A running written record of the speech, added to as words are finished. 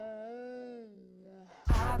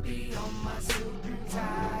be on my suit and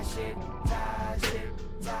tie shit, tie shit,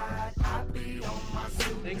 tie. I be on my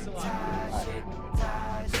suit Thanks a lot. tie shit,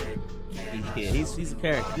 tie shit. Yeah, he's a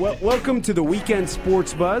character. Well, welcome to the Weekend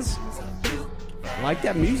Sports Buzz. I like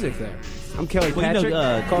that music there. I'm Kelly Well, Patrick.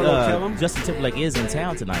 Carlo Kellum. Justin Timberlake is in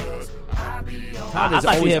town tonight. Todd I is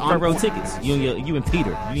thought you always had on front row point. tickets. You and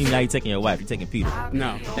Peter. You ain't taking your wife. You're taking Peter.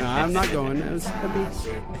 No, I'm not going.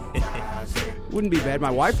 Wouldn't be bad.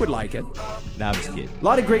 My wife would like it. Nah, I'm just kidding. A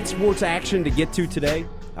lot of great sports action to get to today.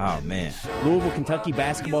 Oh, man. Louisville, Kentucky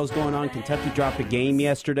basketball is going on. Kentucky dropped a game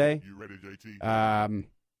yesterday. You ready, JT?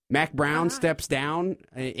 Mac Brown steps down.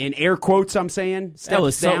 In air quotes, I'm saying. Steps That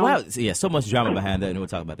was so down. wow, yeah, so much drama behind that, and we'll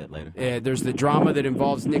talk about that later. There's the drama that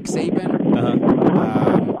involves Nick Saban.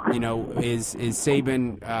 Is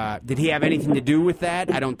Saban, did he have anything to do with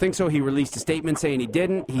that? I don't think so. He released a statement saying he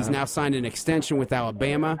didn't. He's now signed an extension with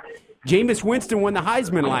Alabama. Jameis Winston won the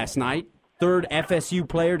Heisman last night. Third FSU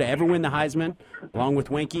player to ever win the Heisman, along with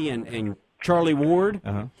Winkie and Charlie Ward.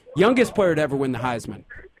 Youngest player to ever win the Heisman.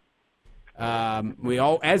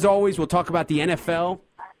 As always, we'll talk about the NFL.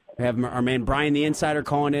 We have our man Brian the Insider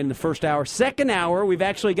calling in the first hour. Second hour, we've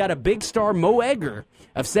actually got a big star, Mo Egger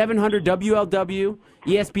of 700 WLW,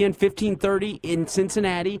 ESPN 1530 in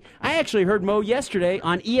Cincinnati. I actually heard Mo yesterday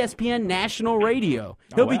on ESPN National Radio.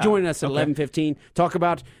 He'll be joining us at 11:15. Talk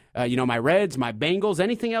about my Reds, my Bengals,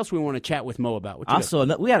 anything else we want to chat with Mo about. What you got?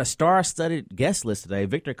 Also, we had a star-studded guest list today.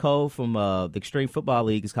 Victor Cole from the Extreme Football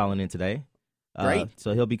League is calling in today. Great.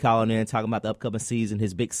 So he'll be calling in, talking about the upcoming season,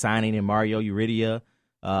 his big signing in Mario Uridia.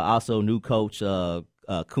 Also, new coach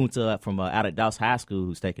Kunta from out at Doss High School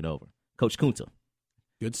who's taking over. Coach Kunta.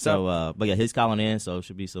 Good stuff. So, but yeah, he's calling in, so it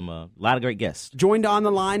should be a lot of great guests. Joined on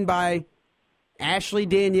the line by Ashley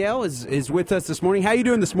Danielle is with us this morning. How you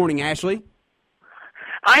doing this morning, Ashley?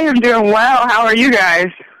 I am doing well. How are you guys?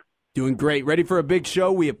 Doing great. Ready for a big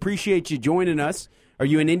show. We appreciate you joining us. Are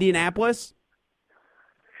you in Indianapolis?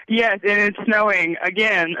 Yes, and it's snowing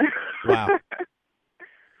again. Wow.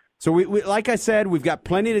 So, we like I said, we've got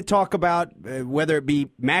plenty to talk about, whether it be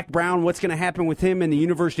Mac Brown, what's going to happen with him in the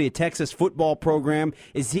University of Texas football program.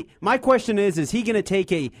 My question is he going to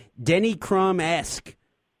take a Denny Crum-esque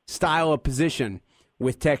style of position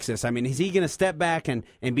with Texas? I mean, is he going to step back and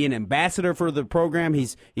be an ambassador for the program?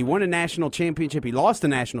 He won a national championship. He lost a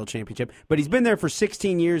national championship, but he's been there for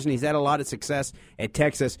 16 years, and he's had a lot of success at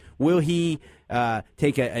Texas. Will he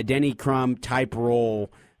take a Denny Crum-type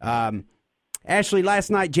role? Ashley,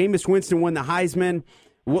 last night, Jameis Winston won the Heisman.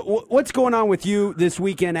 What's going on with you this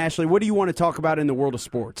weekend, Ashley? What do you want to talk about in the world of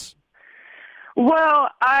sports? Well,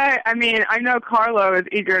 I know Carlo is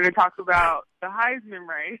eager to talk about the Heisman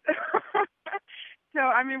race.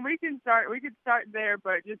 So, we could start there,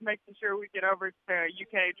 but just making sure we get over to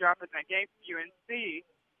UK dropping that game for UNC.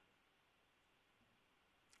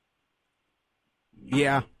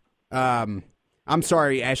 Yeah. I'm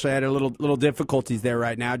sorry, Ashley. I had a little difficulties there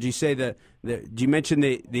right now. Did you say did you mention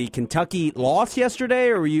the Kentucky loss yesterday,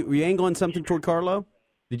 or were you angling something toward Carlo?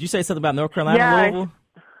 Did you say something about North Carolina,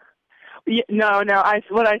 Louisville? No.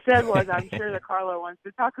 What I said was I'm sure that Carlo wants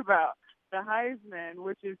to talk about the Heisman,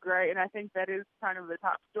 which is great, and I think that is kind of the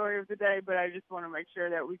top story of the day, but I just want to make sure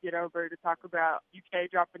that we get over to talk about UK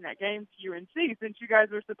dropping that game to UNC, since you guys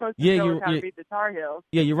were supposed to tell us how to beat the Tar Heels.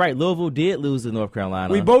 Yeah, you're right. Louisville did lose to North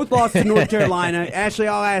Carolina. We both lost to North Carolina. Ashley,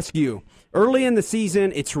 I'll ask you. Early in the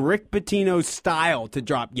season, it's Rick Pitino's style to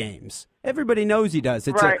drop games. Everybody knows he does.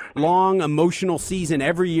 It's right. A long, emotional season.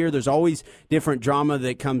 Every year there's always different drama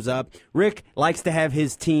that comes up. Rick likes to have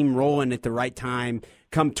his team rolling at the right time,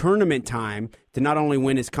 come tournament time, to not only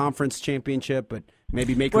win his conference championship, but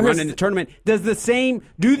maybe make a run in the tournament. Do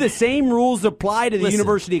the same rules apply to the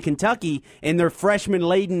University of Kentucky and their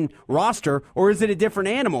freshman-laden roster, or is it a different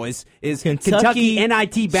animal? Is Kentucky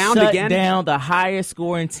NIT bound shut again? Down the highest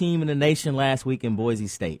scoring team in the nation last week in Boise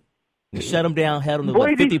State. We shut them down, held them to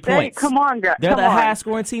 50 State? points. Come on, guys. They're Come the on. highest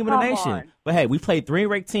scoring team in the Come nation. on. But hey, we played 3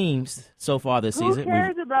 ranked teams so far this season. Who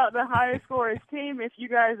cares about the highest scoring team if you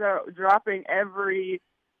guys are dropping every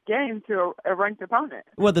game to a ranked opponent?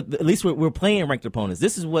 Well, at least we're playing ranked opponents.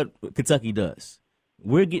 This is what Kentucky does.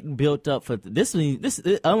 We're getting built up for this.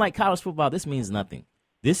 Unlike college football, this means nothing.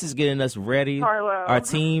 This is getting us ready. Carlo. Our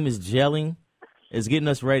team is gelling. It's getting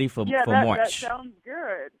us ready for March. That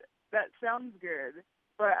sounds good.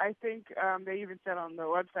 But I think they even said on the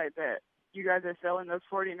website that you guys are selling those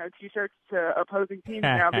 40 T-shirts to opposing teams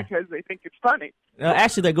now because they think it's funny.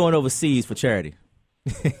 Actually, they're going overseas for charity.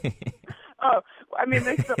 Oh,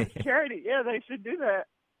 they sell charity. Yeah, they should do that.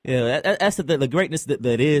 Yeah, that's the greatness that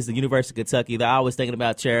is the University of Kentucky. They're always thinking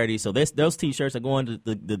about charity. So those T-shirts are going to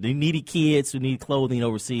the needy kids who need clothing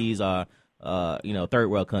overseas are third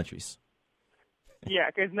world countries. Yeah,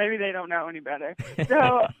 because maybe they don't know any better.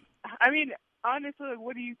 So, I mean, honestly,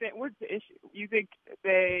 what do you think? What's the issue? You think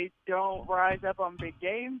they don't rise up on big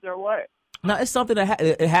games or what? No, it's something that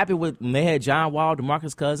it happened when they had John Wall,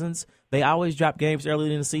 DeMarcus Cousins. They always drop games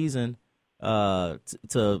early in the season to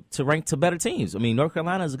rank to better teams. I mean, North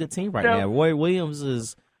Carolina is a good team right now. Roy Williams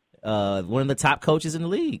is one of the top coaches in the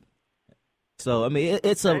league. So I mean,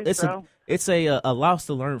 it's a loss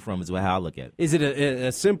to learn from is how I look at it. Is it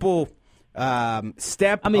a simple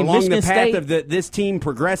step along Michigan the path State, of this team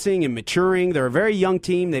progressing and maturing? They're a very young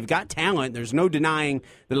team. They've got talent. There's no denying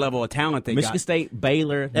the level of talent they got. Michigan State,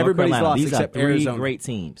 Baylor, North Everybody's Carolina. lost These except are three Arizona. great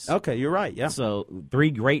teams. Okay, you're right. Yeah, So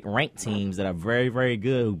 3 great ranked teams that are very, very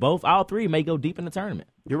good. All 3 may go deep in the tournament.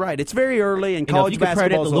 you're right. It's very early in If college you compare that to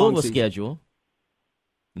basketball's the long Louisville season. schedule,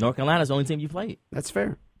 North Carolina's the only team you played. That's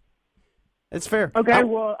fair. It's fair. Okay,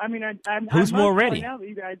 well, I mean, I'm Who's more ready? Now that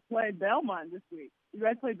you guys played Belmont this week.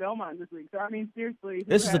 So, I mean, seriously.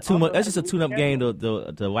 This is just a tune-up game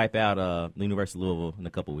to wipe out the University of Louisville in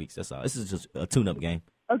a couple weeks. That's all. This is just a tune-up game.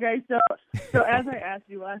 Okay, so as I asked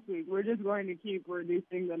you last week, we're just going to keep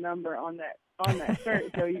reducing the number on that shirt.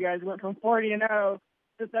 So you guys went from 40-0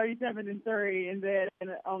 to 37-3, and then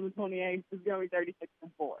on the 28th it's going to be 36-4.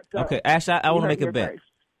 So Okay, Ash, I want to make a bet. First.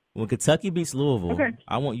 When Kentucky beats Louisville, Okay.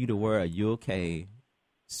 I want you to wear a UK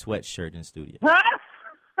sweatshirt in studio.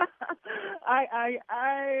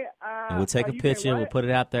 And we'll take a picture. We'll put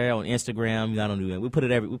it out there on Instagram. I don't do that. We put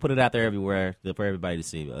it out there everywhere for everybody to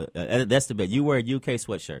see. That's the bet. You wear a UK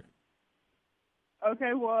sweatshirt.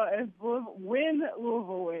 Okay, well, if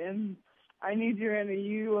Louisville wins, I need you in a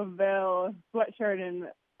U of L sweatshirt and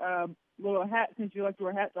little hat, since you like to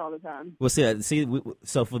wear hats all the time. Well,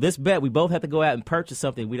 so for this bet, we both have to go out and purchase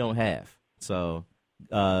something we don't have. So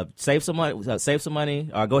save some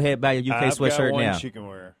money, or go ahead and buy your UK sweatshirt got one now. she can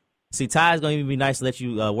wear. See, Ty's going to be nice to let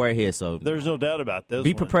you wear his. So There's no doubt about this.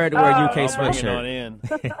 be prepared to wear a UK I'll bring it on sweatshirt. in.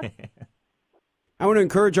 I want to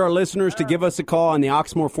encourage our listeners to give us a call on the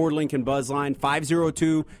Oxmoor Ford Lincoln Buzz line,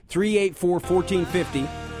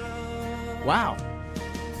 502-384-1450. Wow.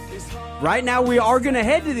 Right now, we are going to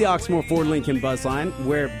head to the Oxmoor Ford Lincoln Buzz line,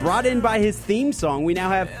 where, brought in by his theme song, we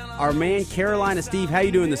now have our man, Carolina Steve. How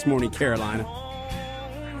you doing this morning, Carolina?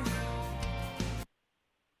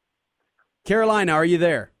 Carolina, are you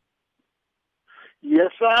there?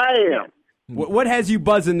 Yes, I am. What has you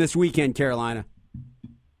buzzing this weekend, Carolina?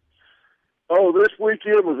 Oh, this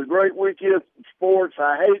weekend was a great weekend for sports.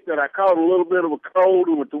 I hate that I caught a little bit of a cold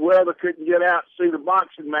and with the weather couldn't get out to see the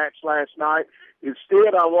boxing match last night.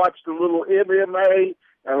 Instead, I watched a little MMA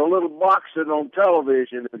and a little boxing on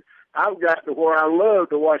television. And I've got to where I love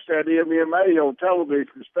to watch that MMA on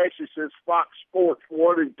television, especially since Fox Sports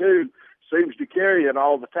 1 and 2 seems to carry it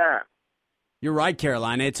all the time. You're right,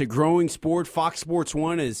 Carolina. It's a growing sport. Fox Sports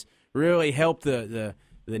 1 has really helped the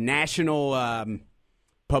national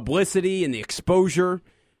publicity and the exposure.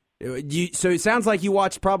 So it sounds like you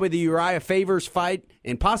watched probably the Uriah Favors fight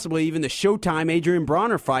and possibly even the Showtime Adrian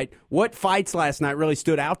Bronner fight. What fights last night really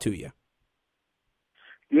stood out to you?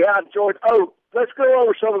 Yeah, I enjoyed. Oh, let's go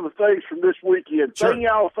over some of the things from this weekend. Sure. Thing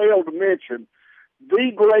y'all failed to mention,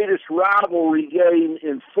 the greatest rivalry game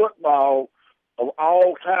in football of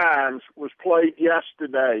all times was played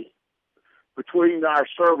yesterday between our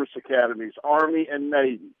service academies, Army and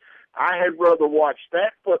Navy. I had rather watch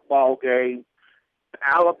that football game,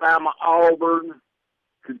 Alabama, Auburn,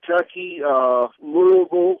 Kentucky,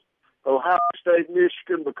 Louisville, Ohio State,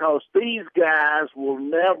 Michigan, because these guys will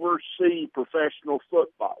never see professional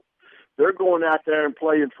football. They're going out there and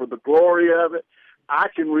playing for the glory of it. I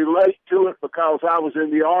can relate to it because I was in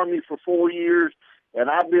the Army for 4 years, and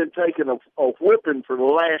I've been taking a whipping for the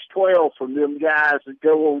last 12 from them guys that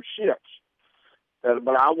go on ships.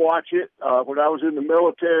 But I watch it. When I was in the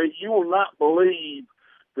military, you will not believe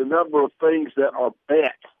the number of things that are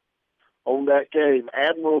bet on that game.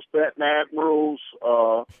 Admirals betting admirals,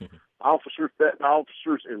 officers betting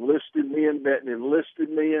officers, enlisted men betting enlisted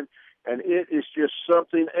men, and it is just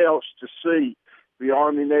something else to see the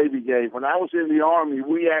Army-Navy game. When I was in the Army,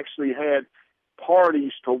 we actually had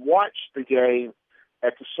parties to watch the game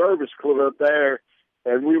at the service club there,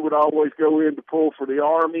 and we would always go in to pull for the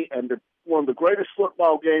Army, and one of the greatest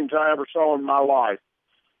football games I ever saw in my life,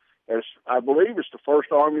 as I believe it's the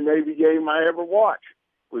first Army-Navy game I ever watched,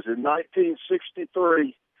 was in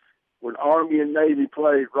 1963 when Army and Navy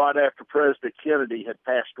played right after President Kennedy had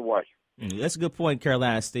passed away. That's a good point,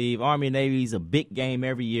 Carolina, Steve. Army and Navy is a big game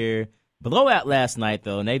every year. Blowout last night,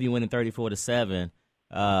 though. Navy winning 34-7.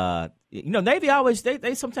 Navy always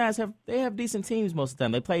they sometimes have decent teams most of the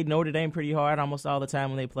time. They played Notre Dame pretty hard almost all the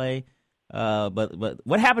time when they play. But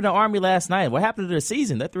what happened to Army last night? What happened to their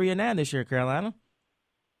season? They're 3-9 this year, Carolina.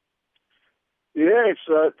 Yeah,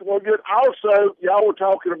 it's well good. Also, y'all were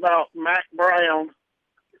talking about Mac Brown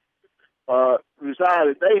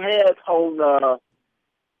resided. They had on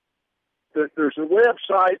there's a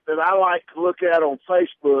website that I like to look at on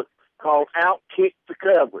Facebook called Outkick the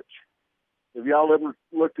Coverage. Have y'all ever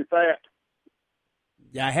looked at that?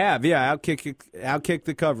 Yeah, I have. Yeah, Outkick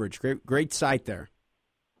the Coverage. Great site there.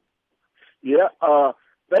 Yeah,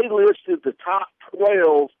 they listed the top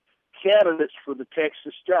 12 candidates for the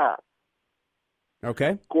Texas job. Okay.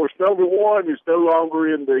 Of course, number one is no longer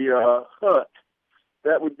in the hunt.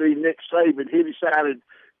 That would be Nick Saban. He decided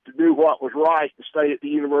to do what was right to stay at the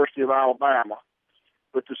University of Alabama.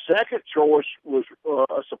 But the second choice was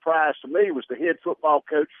a surprise to me, was the head football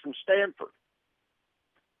coach from Stanford.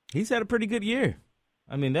 He's had a pretty good year.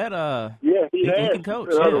 I mean, that yeah, he can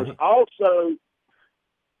coach. Also,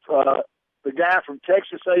 the guy from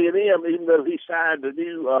Texas A&M, even though he signed a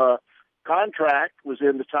new contract, was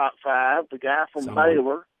in the top 5. The guy from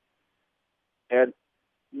Baylor. And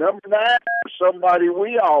number 9 is somebody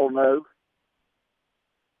we all know.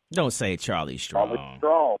 Don't say Charlie Strong.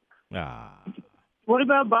 Charlie Strong. What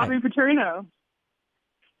about Bobby Petrino?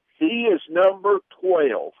 He is number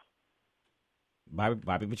 12.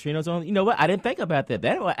 Bobby Petrino's on. You know what? I didn't think about that.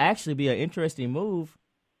 That would actually be an interesting move.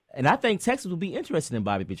 And I think Texas would be interested in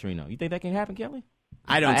Bobby Petrino. You think that can happen, Kelly?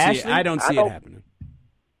 I don't see it happening.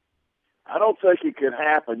 I don't think it could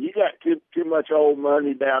happen. You got too much old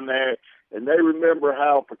money down there, and they remember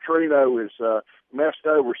how Petrino has messed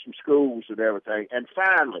over some schools and everything. And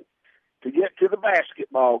finally, to get to the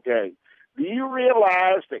basketball game, do you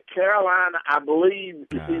realize that Carolina, I believe,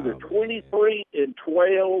 is either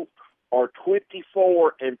 23-12 or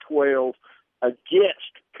 24-12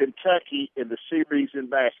 against Kentucky in the series in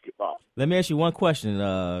basketball? Let me ask you one question,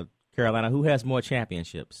 Carolina. Who has more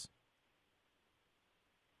championships?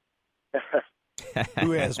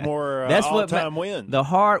 Who has more That's all-time wins? The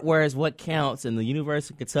hardware is what counts, and the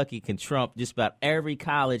University of Kentucky can trump just about every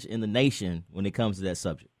college in the nation when it comes to that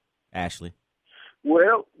subject. Ashley?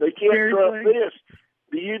 Well, they can't trump this.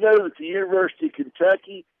 Do you know that the University of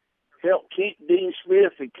Kentucky helped keep Dean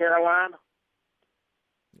Smith in Carolina?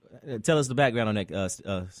 Tell us the background on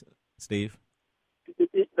that, Steve.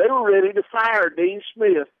 They were ready to fire Dean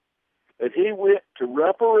Smith, and he went to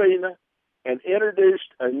Rupp Arena and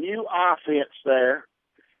introduced a new offense there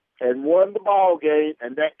and won the ball game,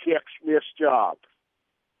 and that kept Smith's job.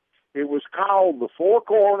 It was called the Four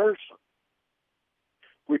Corners,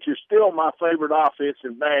 which is still my favorite offense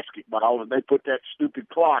in basketball, and they put that stupid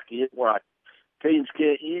clock in where teams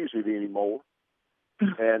can't use it anymore.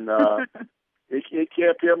 And it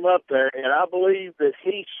kept him up there, and I believe that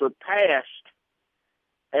he surpassed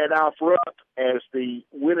Adolph Rupp as the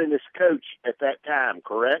winningest coach at that time,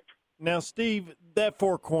 correct? Now, Steve, that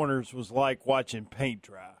Four Corners was like watching paint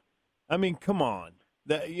dry. I mean, come on.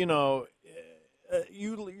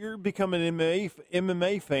 You're becoming an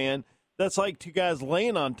MMA fan. That's like two guys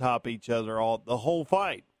laying on top of each other the whole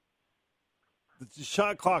fight. The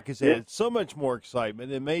shot clock has had so much more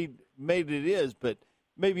excitement. It made it is, but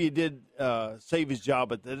maybe it did save his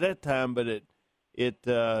job at that time, but it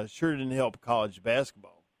sure didn't help college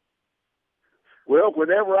basketball. Well,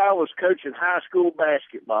 whenever I was coaching high school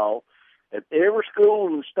basketball, and every school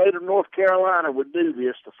in the state of North Carolina would do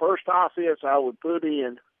this, the first offense I would put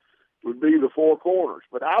in would be the Four Corners.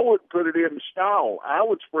 But I wouldn't put it in the stall. I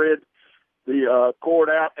would spread the court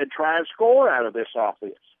out and try and score out of this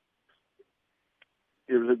offense.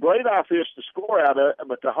 It was a great offense to score out of,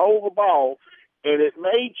 but to hold the ball, and it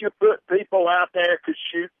made you put people out there to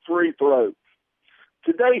shoot free throws.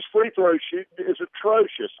 Today's free throw shooting is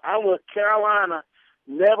atrocious. Carolina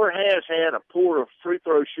never has had a poor free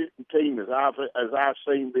throw shooting team as I've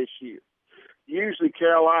seen this year. Usually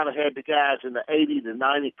Carolina had the guys in the 80 to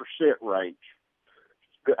 90% range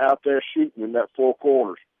out there shooting in that Four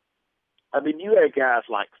Corners. I mean, you had guys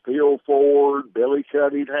like Phil Ford, Billy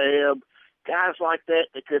Cunningham, guys like that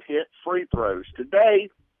could hit free throws. Today,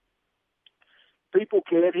 people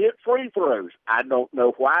can't hit free throws. I don't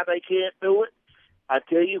know why they can't do it. I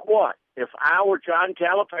tell you what, if I were John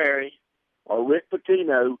Calipari or Rick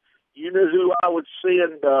Pitino, you know who I would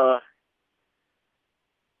send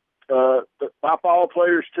my ball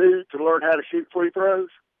players to learn how to shoot free throws?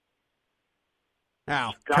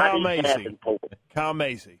 How? Kyle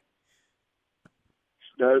Macy.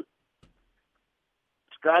 No.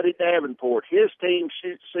 Scotty Davenport. His team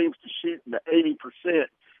seems to shoot in the 80%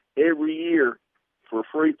 every year for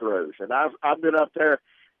free throws. And I've been up there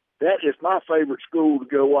that is my favorite school to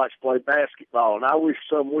go watch play basketball. And I wish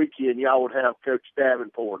some weekend y'all would have Coach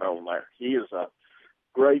Davenport on there. He is a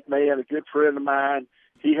great man, a good friend of mine.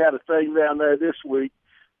 He had a thing down there this week.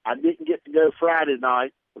 I didn't get to go Friday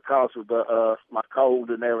night because of my cold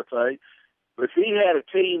and everything. But he had a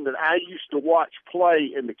team that I used to watch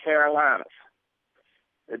play in the Carolinas.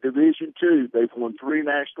 At Division II, they've won 3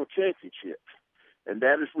 national championships, and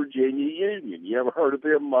that is Virginia Union. You ever heard of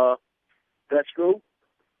them, that school?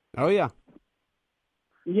 Oh, yeah.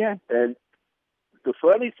 Yeah. And the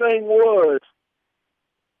funny thing was,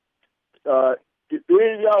 did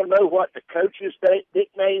any of y'all know what the coach's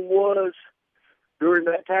nickname was during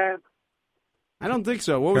that time? I don't think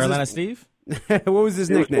so. What was Carolina Steve? what was his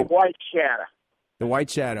It was nickname? the White Shadow. The White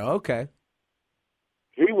Shadow. Okay.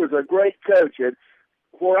 He was a great coach, and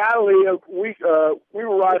where I live, we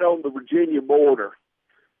were right on the Virginia border,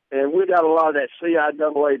 and we got a lot of that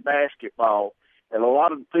CIAA basketball. And a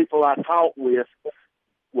lot of the people I talked with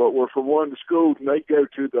were from one of the schools, and they'd go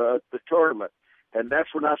to the tournament. And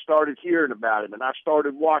that's when I started hearing about him, and I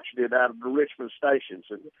started watching it out of the Richmond stations.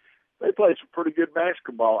 And they played some pretty good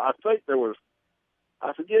basketball. I think there was,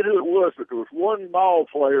 I forget who it was, but there was one ball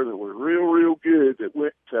player that was real, real good that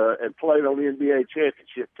went and played on the NBA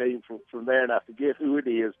championship team from there, and I forget who it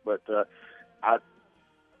is. But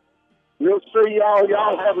we'll see y'all.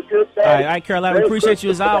 Y'all have a good day. All right, Carolina, we appreciate you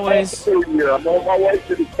as always. I'm on my way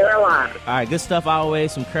to the Carolina. All right, good stuff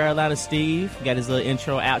always from Carolina Steve. Got his little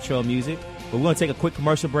intro, outro music. But we're going to take a quick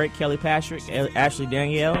commercial break. Kelly Patrick, Ashley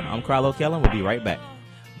Danielle. I'm Carlo Kellen. We'll be right back.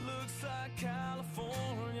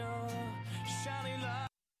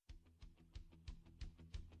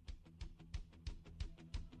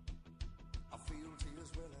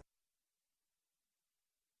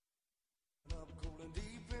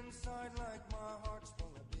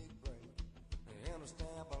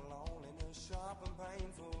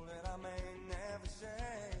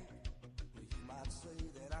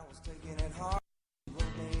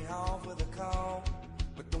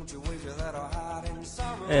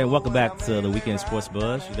 And welcome back to the Weekend Sports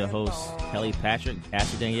Buzz. You're the host, Kelly Patrick,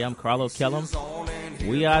 Ashley Danielle. I'm Carlo Kellum.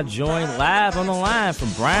 We are joined live on the line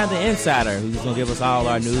from Brian the Insider, who's going to give us all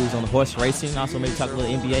our news on the horse racing. Also maybe talk a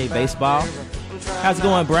little NBA baseball. How's it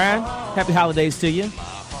going, Brian? Happy holidays to you.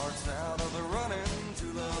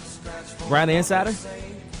 Brian the Insider?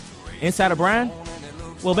 Insider Brian?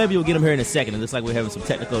 Well, maybe we'll get him here in a second. It looks like we're having some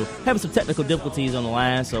technical difficulties on the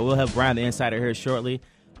line, so we'll have Brian the Insider here shortly.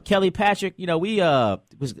 Kelly Patrick, we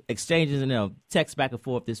was exchanging texts back and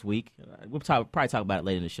forth this week. We'll probably talk about it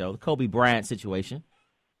later in the show. The Kobe Bryant situation.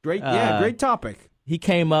 Great topic. He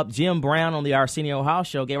came up. Jim Brown on the Arsenio Hall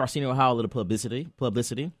show gave Arsenio Hall a little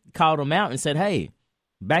publicity. Called him out and said, "Hey,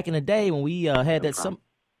 back in the day when we had that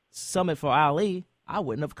summit for Ali, I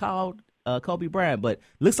wouldn't have called Kobe Bryant." But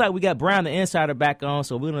looks like we got Brown the Insider back on,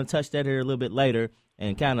 so we're going to touch that here a little bit later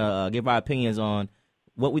and kind of give our opinions on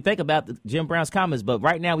what we think about Jim Brown's comments. But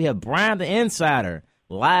right now we have Brian the Insider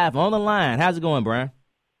live on the line. How's it going, Brian?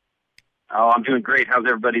 Oh, I'm doing great. How's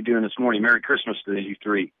everybody doing this morning? Merry Christmas to you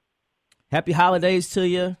three. Happy holidays to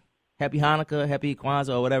you. Happy Hanukkah, happy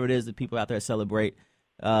Kwanzaa, or whatever it is that people out there celebrate.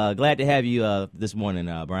 Glad to have you this morning,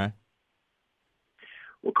 Brian.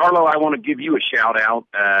 Well, Carlo, I want to give you a shout-out.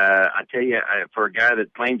 I tell you, for a guy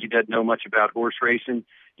that claims he doesn't know much about horse racing,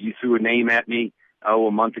 you threw a name at me a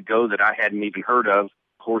month ago that I hadn't even heard of.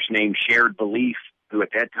 Horse named Shared Belief, who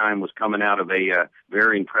at that time was coming out of a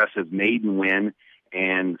very impressive maiden win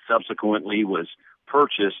and subsequently was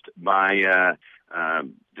purchased by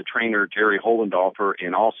the trainer Jerry Hollendorfer,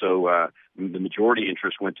 and also the majority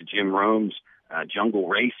interest went to Jim Rome's Jungle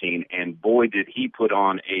Racing, and boy, did he put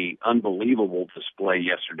on a unbelievable display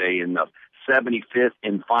yesterday in the 75th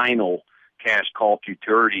and final Cash Call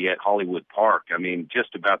Futurity at Hollywood Park. I mean,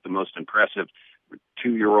 just about the most impressive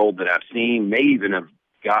 2-year-old that I've seen. May even have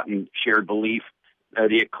gotten Shared Belief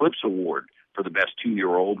the Eclipse Award for the best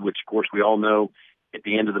 2-year-old, which, of course, we all know at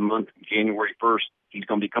the end of the month, January 1st, he's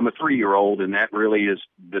going to become a 3-year-old, and that really is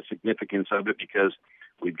the significance of it because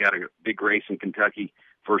we've got a big race in Kentucky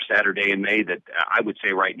first Saturday in May that I would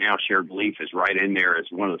say right now Shared Belief is right in there as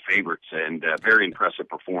one of the favorites, and very impressive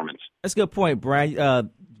performance. That's a good point,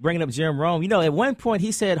 Brian. Bringing up Jim Rome, at one point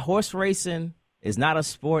he said horse racing is not a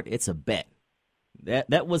sport, it's a bet.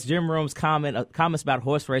 That was Jim Rome's comments about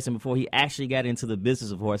horse racing before he actually got into the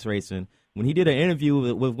business of horse racing. When he did an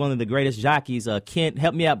interview with one of the greatest jockeys, Kent,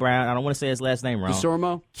 help me out, Brian. I don't want to say his last name wrong.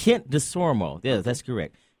 DeSormo? Kent DeSormo. Yeah, that's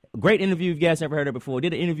correct. Great interview. If you guys never heard it before,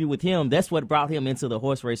 did an interview with him. That's what brought him into the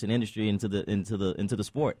horse racing industry, into the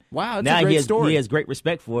sport. Wow, that's now a great story. He has great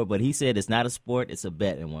respect for it, but he said it's not a sport, it's a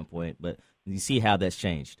bet at one point. But you see how that's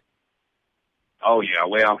changed. Oh yeah,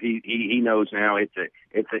 well he knows now. It's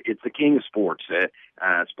the king of sports,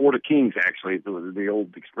 sport of kings actually is the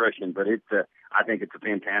old expression. But I think it's a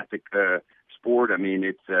fantastic sport. I mean,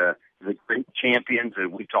 it's the great champions.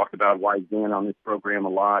 We talked about Wise Dan on this program a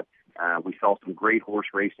lot. We saw some great horse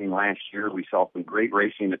racing last year. We saw some great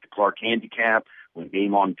racing at the Clark Handicap when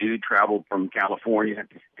Game On Dude traveled from California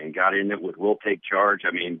and got in it with Will Take Charge.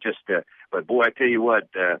 I mean, but boy, I tell you what.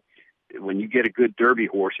 When you get a good Derby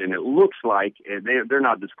horse, and it looks like they're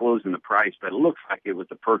not disclosing the price, but it looks like it was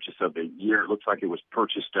the purchase of the year. It looks like it was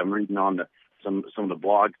purchased. I'm reading on some of the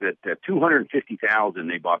blogs that $250,000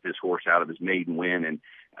 they bought this horse out of his maiden win, and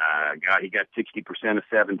he got 60% of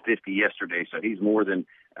 $750 yesterday, so he's more than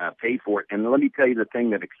paid for it. And let me tell you the thing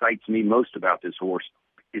that excites me most about this horse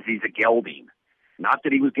is he's a gelding. Not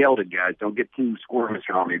that he was gelded, guys. Don't get too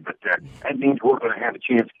squirmish on me, but that means we're going to have a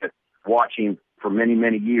chance to watch him for many,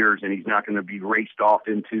 many years, and he's not going to be raced off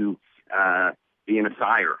into being a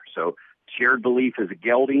sire. So shared belief is a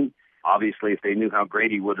gelding. Obviously, if they knew how great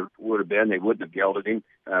he would have been, they wouldn't have gelded him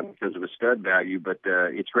because of his stud value. But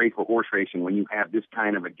it's great for horse racing when you have this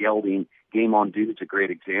kind of a gelding. Game On Dude's a great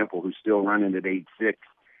example, who's still running at age 6.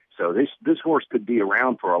 So this horse could be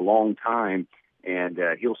around for a long time, and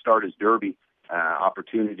he'll start his Derby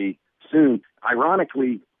opportunity soon.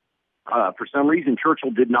 Ironically, for some reason, Churchill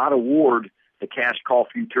did not award the Cash Call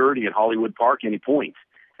Futurity at Hollywood Park any points.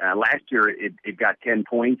 Last year, it got 10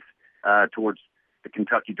 points towards the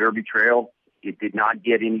Kentucky Derby Trail. It did not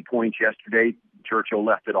get any points yesterday. Churchill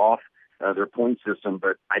left it off their point system,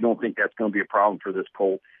 but I don't think that's going to be a problem for this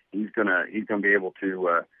colt. He's gonna be able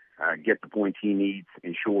to get the points he needs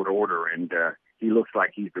in short order, and he looks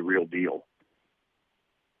like he's the real deal.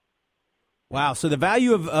 Wow, so the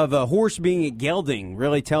value of a horse being a gelding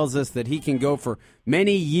really tells us that he can go for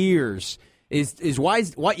many years. Is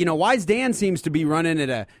Wise Dan seems to be running at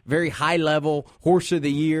a very high level, horse of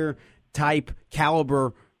the year type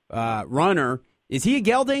caliber runner. Is he a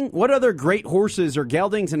gelding? What other great horses are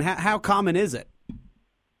geldings, and how common is it?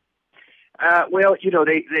 Well,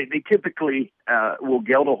 they typically will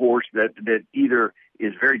geld a horse that either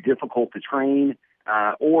is very difficult to train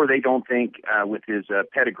or they don't think with his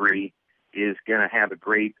pedigree is going to have a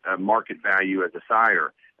great market value as a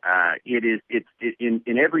sire. It's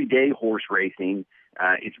in everyday horse racing.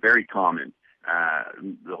 It's very common.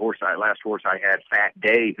 The last horse I had, Fat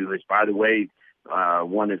Day, who is, by the way,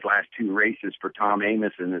 won his last 2 races for Tom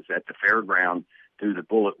Amos and is at the fairground through the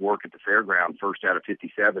bullet work at the fairground, first out of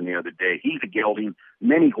 57 the other day. He's a gelding.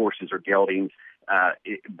 Many horses are geldings,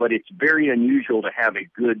 but it's very unusual to have a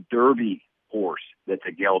good Derby horse that's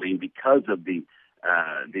a gelding because of the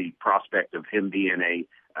prospect of him being a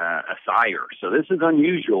sire. So this is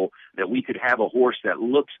unusual that we could have a horse that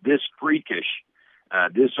looks this freakish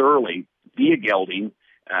this early be a gelding,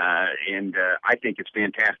 and I think it's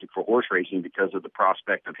fantastic for horse racing because of the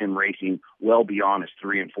prospect of him racing well beyond his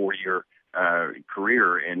 3 and 4 year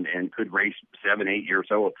career and could race 7, 8 years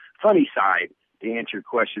old. Funny side, to answer your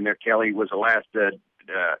question there, Kelly, was the last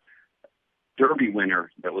Derby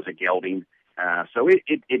winner that was a gelding. So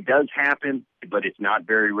it does happen, but it's not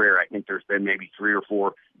very rare. I think there's been maybe 3 or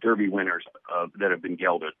 4 Derby winners that have been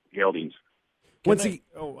geldings.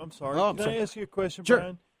 I'm sorry. Can I ask you a question,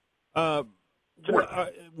 Sure. Brian? Sure.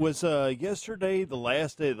 Was yesterday the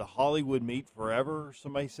last day of the Hollywood Meet Forever?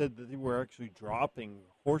 Somebody said that they were actually dropping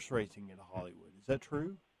horse racing in Hollywood. Is that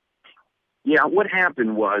true? Yeah, what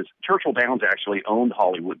happened was Churchill Downs actually owned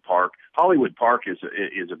Hollywood Park. Hollywood Park is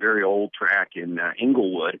a very old track in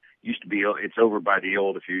Inglewood. Used to be, it's over by the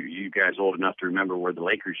old, if you guys old enough to remember where the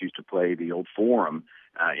Lakers used to play, the old Forum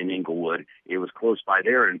in Inglewood. It was close by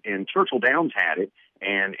there, and Churchill Downs had it,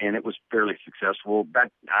 and it was fairly successful.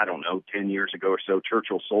 Back, 10 years ago or so,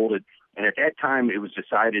 Churchill sold it, and at that time it was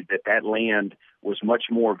decided that land was much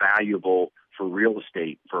more valuable for real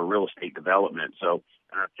estate development. So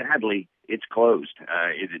sadly, it's closed.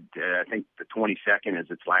 I think the 22nd is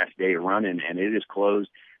its last day of running, and it is closed.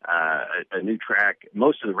 A new track,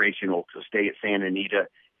 most of the racing will stay at Santa Anita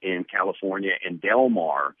in California, and Del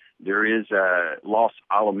Mar. There is Los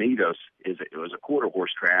Alamitos it was a quarter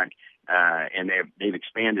horse track, and they've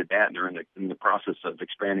expanded that. And they're in the process of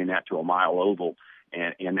expanding that to a mile oval,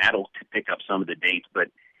 and that'll pick up some of the dates. But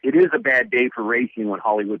it is a bad day for racing when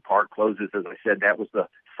Hollywood Park closes. As I said, that was the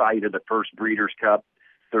site of the first Breeders' Cup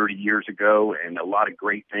 30 years ago, and a lot of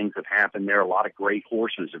great things have happened there. A lot of great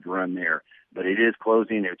horses have run there, but it is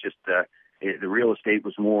closing. It just the real estate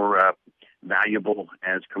was more valuable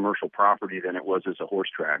as commercial property than it was as a horse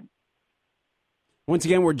track. Once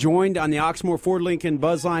again, we're joined on the Oxmoor Ford Lincoln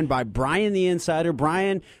Buzzline by Brian the Insider.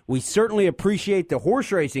 Brian, we certainly appreciate the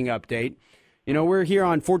horse racing update. You know, we're here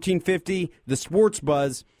on 1450, the Sports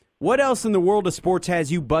Buzz. What else in the world of sports has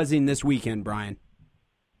you buzzing this weekend, Brian?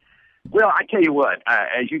 Well, I tell you what,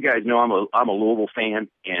 as you guys know, I'm a Louisville fan,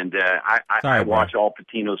 and I watch all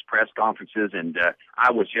Pitino's press conferences, and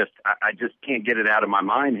I just can't get it out of my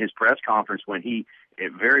mind, his press conference when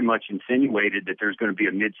it very much insinuated that there's going to be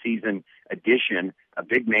a midseason addition, a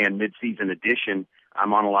big man midseason addition.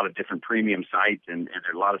 I'm on a lot of different premium sites, and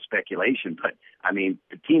there's a lot of speculation. But, I mean,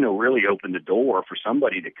 Pitino really opened the door for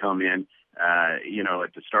somebody to come in,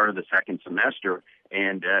 at the start of the second semester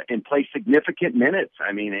and play significant minutes.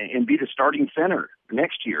 I mean, and be the starting center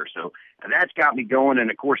next year. So that's got me going. And,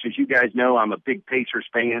 of course, as you guys know, I'm a big Pacers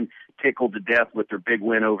fan, tickled to death with their big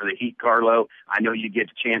win over the Heat, Carlo. I know you get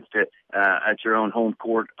a chance to at your own home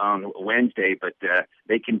court on Wednesday, but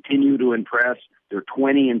they continue to impress. They're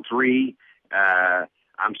 20-3.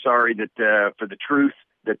 I'm sorry that for the truth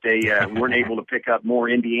that they weren't able to pick up more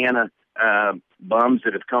Indiana bums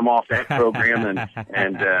that have come off that program,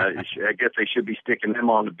 and I guess they should be sticking them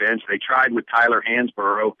on the bench. They tried with Tyler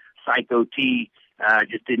Hansborough, Psycho T,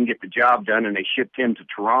 just didn't get the job done, and they shipped him to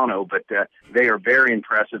Toronto. But they are very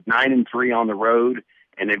impressive, 9-3 on the road,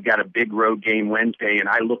 and they've got a big road game Wednesday, and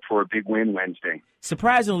I look for a big win Wednesday.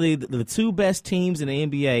 Surprisingly, the two best teams in the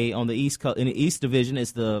NBA on the East Coast, in the East Division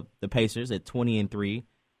is the Pacers at 20-3,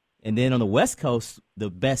 and then on the West Coast,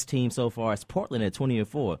 the best team so far is Portland at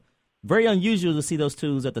 20-4. Very unusual to see those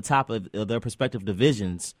twos at the top of their respective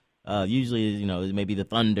divisions. Usually, maybe the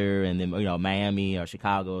Thunder and then Miami or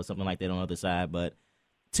Chicago or something like that on the other side. But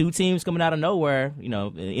two teams coming out of nowhere.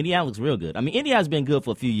 Indiana looks real good. I mean, Indiana's been good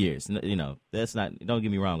for a few years. That's not. Don't get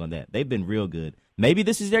me wrong on that. They've been real good. Maybe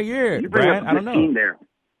this is their year, Brian. I don't know. Team there.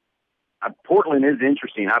 Portland is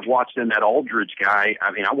interesting. I've watched them. That Aldridge guy.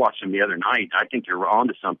 I mean, I watched him the other night. I think you're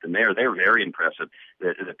onto something there. They're very impressive.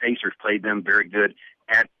 The Pacers played them very good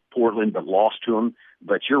at Portland, but lost to them.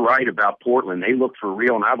 But you're right about Portland. They look for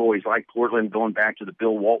real, and I've always liked Portland going back to the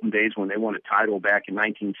Bill Walton days when they won a title back in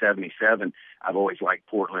 1977. I've always liked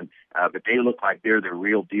Portland, but they look like they're the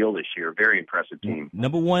real deal this year. Very impressive team.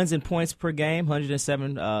 Number ones in points per game,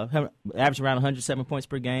 107, average around 107 points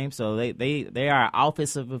per game. So they are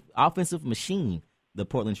an offensive machine. The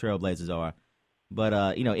Portland Trailblazers are. But,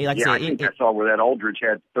 I said, I think I saw where that Aldridge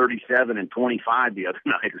had 37 and 25 the other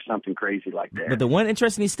night or something crazy like that. But the one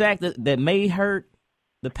interesting stat that may hurt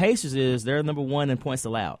the Pacers is they're number one in points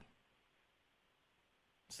allowed.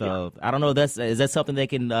 So I don't know. Is that something they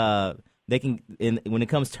can when it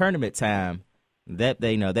comes tournament time that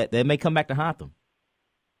that may come back to haunt them.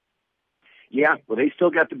 Yeah, well, they still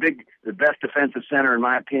got the best defensive center in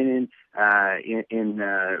my opinion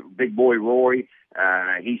in Big Boy Roy.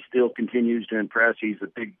 He still continues to impress. He's a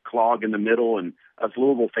big clog in the middle, and us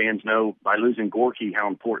Louisville fans know by losing Gorky how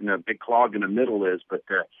important a big clog in the middle is. But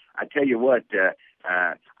I tell you what,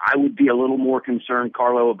 I would be a little more concerned,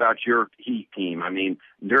 Carlo, about your Heat team. I mean,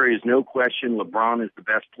 there is no question LeBron is the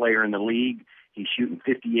best player in the league. He's shooting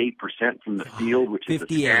 58% from the field, which is a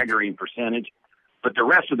staggering percentage. But the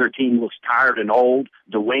rest of their team looks tired and old.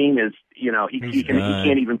 Dwayne is, he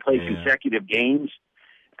can't even play consecutive games.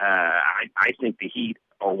 I think the Heat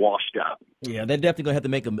are washed up. Yeah, they're definitely going to have to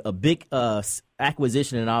make a big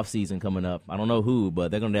acquisition in offseason coming up. I don't know who,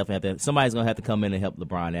 but they're going to definitely have to. Somebody's going to have to come in and help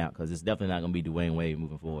LeBron out because it's definitely not going to be Dwayne Wade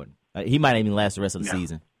moving forward. He might even last the rest of the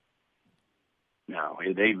season. No,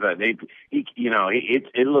 it's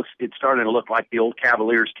starting to look like the old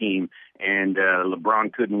Cavaliers team, and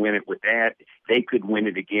LeBron couldn't win it with that. They could win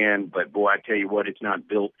it again, but boy, I tell you what, it's not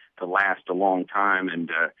built to last a long time. And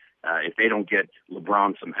if they don't get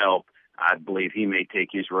LeBron some help, I believe he may take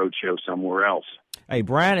his road show somewhere else. Hey,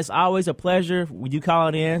 Brian, it's always a pleasure when you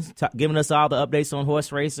calling in, giving us all the updates on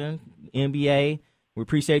horse racing, NBA. We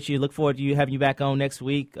appreciate you. Look forward to having you back on next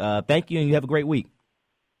week. Thank you, and you have a great week.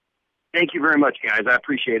 Thank you very much, guys. I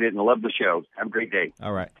appreciate it, and I love the show. Have a great day.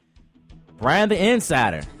 All right. Brian the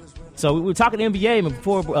Insider. So we were talking NBA, but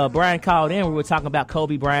before Brian called in, we were talking about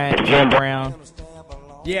Kobe Bryant, Jim Brown.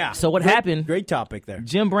 Yeah. So what happened? Great topic there.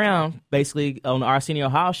 Jim Brown, basically, on the Arsenio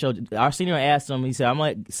Hall show, Arsenio asked him, he said, I'm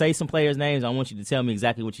going to say some players' names. I want you to tell me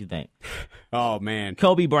exactly what you think. Oh, man.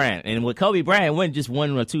 Kobe Bryant. And with Kobe Bryant, it wasn't just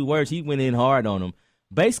one or two words. He went in hard on him.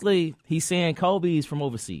 Basically, he's saying Kobe's from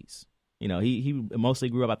overseas. He mostly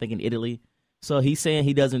grew up, I think, in Italy. So he's saying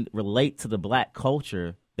he doesn't relate to the black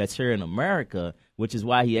culture that's here in America, which is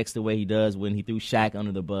why he acts the way he does when he threw Shaq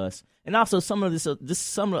under the bus, and also some of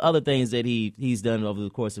some of the other things that he's done over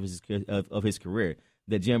the course of his career.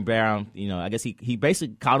 That Jim Brown, I guess he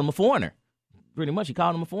basically called him a foreigner. Pretty much, he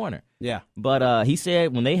called him a foreigner. Yeah. But he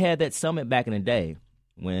said when they had that summit back in the day,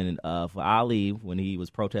 when for Ali when he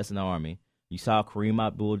was protesting the army, You saw Kareem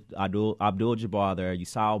Abdul-Jabbar there. You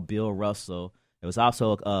saw Bill Russell. There was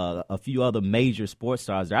also a few other major sports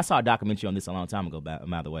stars there. I saw a documentary on this a long time ago,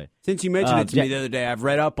 by the way. Since you mentioned it to me the other day, I've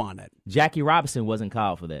read up on it. Jackie Robinson wasn't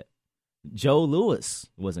called for that. Joe Louis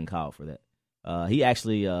wasn't called for that. He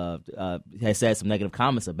actually has said some negative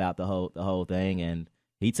comments about the whole thing, and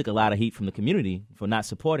he took a lot of heat from the community for not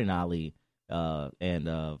supporting Ali and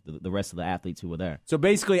the rest of the athletes who were there. So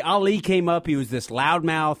basically, Ali came up. He was this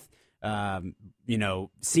loudmouth,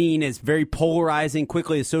 seen as very polarizing,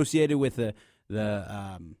 quickly associated with the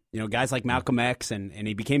guys like Malcolm X, and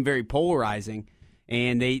he became very polarizing.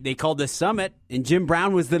 And they called this summit, and Jim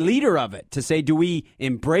Brown was the leader of it, to say, do we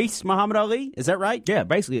embrace Muhammad Ali? Is that right? Yeah,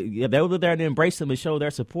 basically. They were there to embrace him and show their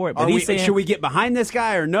support. But should we get behind this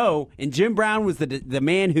guy or no? And Jim Brown was the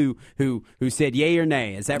man who said yay or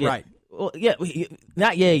nay. Is that right? Well, yeah,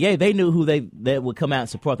 not yay. They knew who they would come out and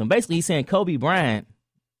support them. Basically, he's saying Kobe Bryant,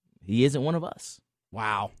 he isn't one of us.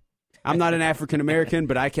 Wow. I'm not an African-American,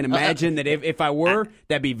 but I can imagine that if I were,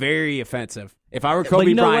 that'd be very offensive. If I were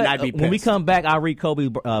Kobe Bryant, I'd be pissed. When we come back, I'll read Kobe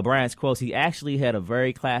Bryant's quotes. He actually had a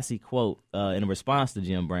very classy quote in response to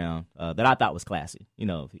Jim Brown that I thought was classy.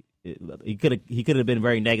 He could have been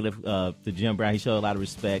very negative to Jim Brown. He showed a lot of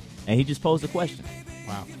respect, and he just posed a question.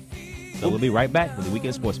 Wow. So we'll be right back with the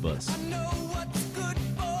Weekend Sports Buzz.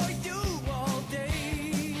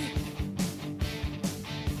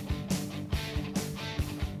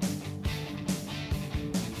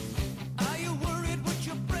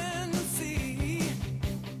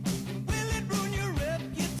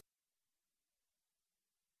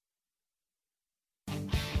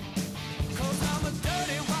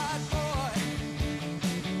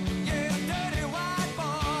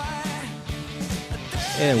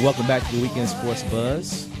 And welcome back to the Weekend Sports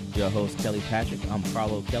Buzz. Your host, Kelly Patrick. I'm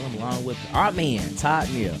Carlo Kellum, along with our man,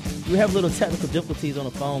 Todd Neal. We have little technical difficulties on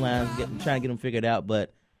the phone line, trying to get them figured out.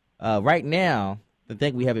 But right now, I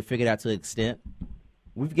think we have it figured out to an extent.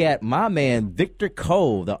 We've got my man, Victor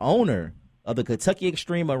Cole, the owner of the Kentucky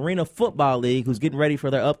Extreme Arena Football League, who's getting ready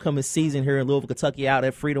for their upcoming season here in Louisville, Kentucky, out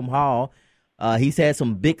at Freedom Hall. He's had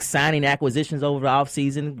some big signing acquisitions over the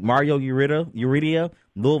offseason. Mario Uridia,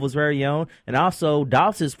 Louisville's very own, and also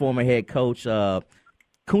Dawson's former head coach,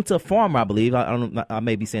 Kunta Farmer, I believe. I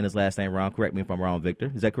may be saying his last name wrong. Correct me if I'm wrong,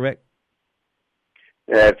 Victor. Is that correct?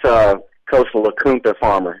 Yeah, it's Coach LaKunta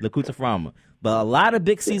Farmer. LaKunta Farmer. But a lot of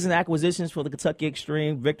big season acquisitions for the Kentucky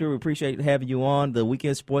Extreme. Victor, we appreciate having you on the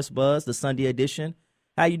Weekend Sports Buzz, the Sunday edition.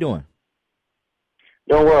 How you doing?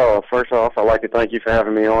 Doing well. First off, I'd like to thank you for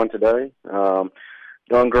having me on today.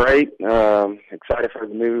 Doing great. Excited for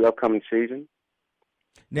the new upcoming season.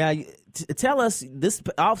 Now, tell us, this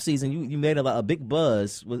offseason, you made a big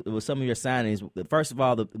buzz with some of your signings. First of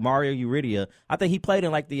all, the Mario Uridia, I think he played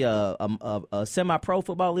in like the semi-pro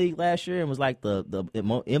football league last year and was like the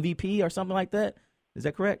MVP or something like that. Is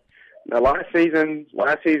that correct? Now, last season,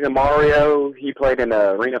 Mario, he played in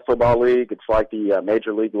the Arena Football League. It's like the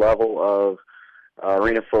major league level of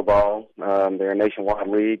arena football. They're a nationwide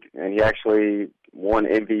league, and he actually won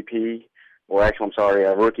MVP,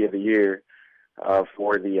 Rookie of the Year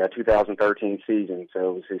for the 2013 season. So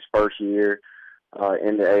it was his first year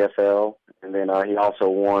in the AFL, and then he also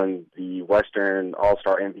won the Western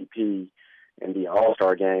All-Star MVP in the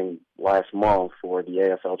All-Star game last month for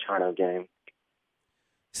the AFL China game.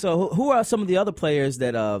 So who are some of the other players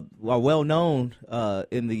that are well-known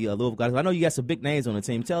in the Louisville guys? I know you got some big names on the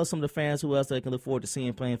team. Tell us some of the fans who else they can look forward to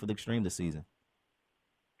seeing playing for the Extreme this season.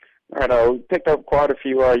 All right, we picked up quite a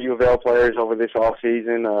few U of L players over this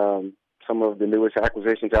offseason. Some of the newest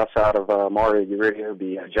acquisitions outside of Mario Uridia would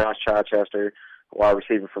be Josh Chichester, a wide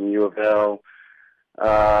receiver from U of L.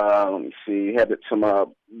 Let me see. He had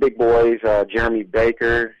some big boys. Jeremy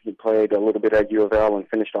Baker, he played a little bit at U of L and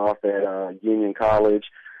finished off at Union College.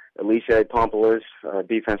 Alicia Pompolis,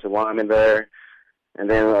 defensive lineman there. And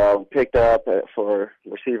then picked up for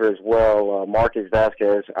receiver as well, Marcus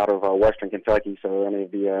Vasquez out of Western Kentucky. So any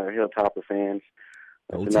of the Hilltopper fans,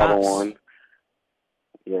 that's another one.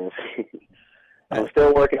 Yes. I'm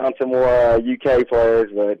still working on some more UK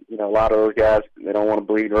players, but a lot of those guys, they don't want to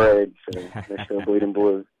bleed red, so they're still bleeding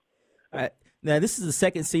blue. All right. Now, this is the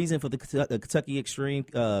second season for the Kentucky Extreme.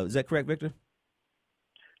 Is that correct, Victor?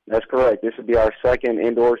 That's correct. This would be our second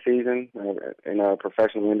indoor season in a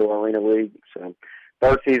professional indoor arena league. So,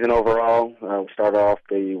 third season overall. We started off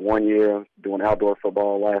the 1 year doing outdoor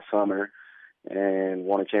football last summer and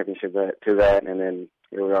won a championship to that, and then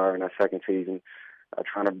here we are in our second season.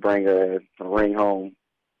 Trying to bring a ring home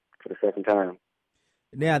for the second time.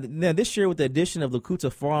 Now, this year with the addition of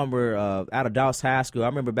LaKunta Farmer out of Dawes High School, I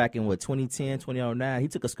remember back in 2010, 2009, he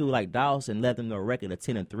took a school like Dawes and led them to a record of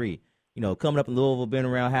 10-3. coming up in Louisville, being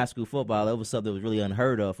around high school football, that was something that was really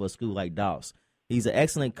unheard of for a school like Doss. He's an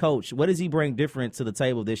excellent coach. What does he bring different to the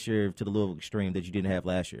table this year to the Louisville Extreme that you didn't have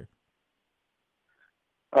last year?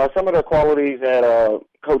 Some of the qualities that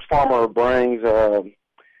Coach Farmer brings,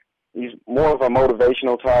 he's more of a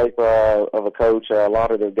motivational type of a coach. A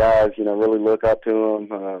lot of the guys, really look up to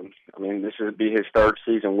him. This would be his third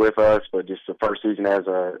season with us, but just the first season as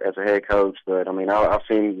a head coach. But, I've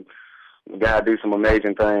seen the guy do some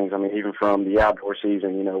amazing things. Even from the outdoor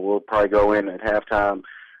season, we'll probably go in at halftime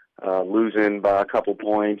losing by a couple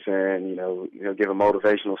points and, give a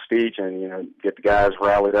motivational speech and, get the guys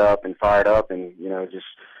rallied up and fired up and, just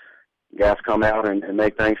guys come out and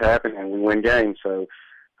make things happen and we win games. So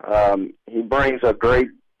he brings a great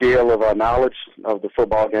deal of knowledge of the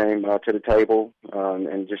football game to the table,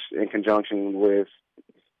 and just in conjunction with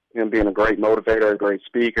him being a great motivator, a great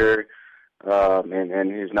speaker,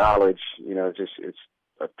 and his knowledge, it's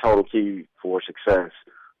a total key for success.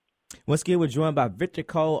 Once again, we're joined by Victor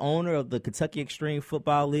Cole, owner of the Kentucky Extreme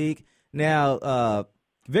Football League. Now,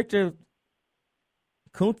 Victor,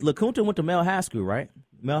 LeCounte went to Mel High School, right?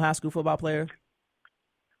 Mel High School football player?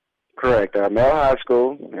 Correct. Mel High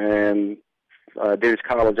School, and did his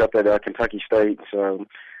college up at Kentucky State, so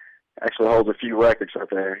actually holds a few records up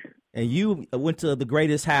there. And you went to the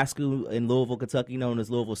greatest high school in Louisville, Kentucky, known as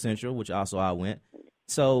Louisville Central, which also I went.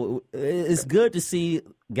 So it's good to see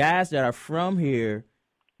guys that are from here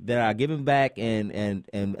that are giving back and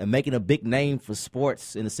making a big name for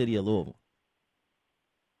sports in the city of Louisville.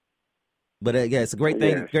 But it's a great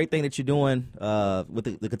thing. Yes. Great thing that you're doing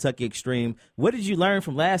with the Kentucky Extreme. What did you learn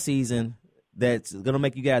from last season that's going to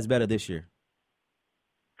make you guys better this year?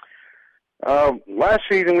 Last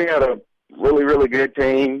season we had a really, really good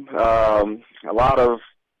team. A lot of,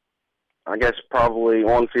 I guess, probably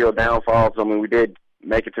on-field downfalls. We did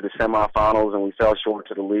make it to the semifinals and we fell short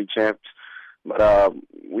to the league champs. But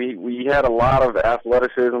we had a lot of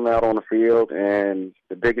athleticism out on the field, and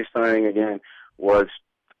the biggest thing, again, was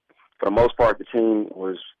for the most part the team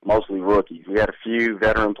was mostly rookies. We had a few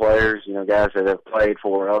veteran players, guys that have played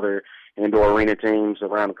for other indoor arena teams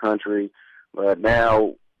around the country. But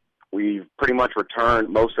now we've pretty much returned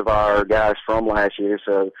most of our guys from last year.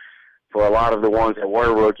 So for a lot of the ones that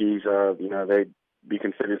were rookies, they'd be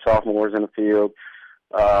considered sophomores in the field.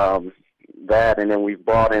 And then we've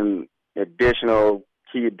brought in additional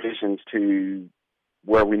key additions to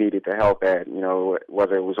where we needed to help at,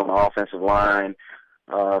 whether it was on the offensive line,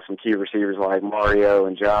 some key receivers like Mario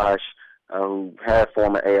and Josh, who have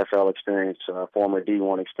former AFL experience, former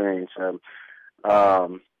D1 experience.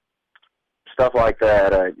 Stuff like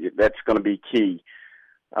that, that's going to be key.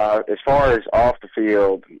 As far as off the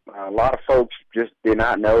field, a lot of folks just did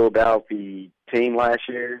not know about the team last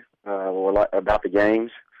year or about the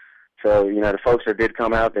games. So, the folks that did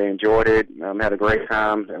come out, they enjoyed it, had a great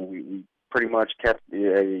time, and we pretty much kept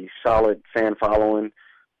a solid fan following.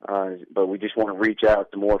 But we just want to reach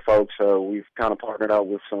out to more folks. So we've kind of partnered up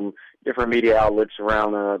with some different media outlets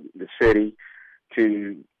around the city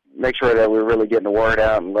to make sure that we're really getting the word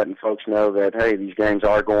out and letting folks know that, hey, these games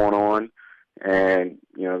are going on, and,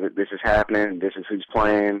 this is happening, this is who's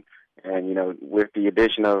playing. And, with the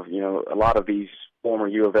addition of, a lot of these former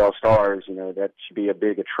U of L stars, that should be a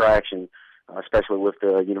big attraction, especially with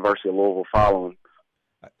the University of Louisville following.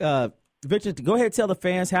 Victor, go ahead and tell the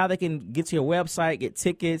fans how they can get to your website, get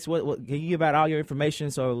tickets. What can you give out all your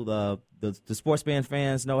information so the sports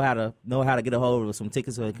fans know how to get a hold of some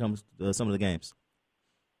tickets when it comes to some of the games?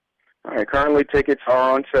 All right, currently tickets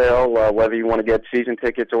are on sale, whether you want to get season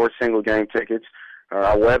tickets or single game tickets.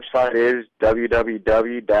 Our website is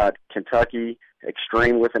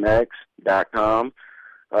www.kentuckyextreme.com.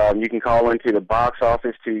 You can call into the box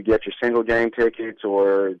office to get your single game tickets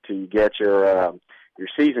or to get your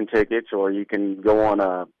season tickets, or you can go on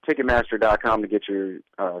Ticketmaster.com to get your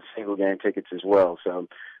single game tickets as well. So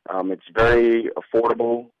it's very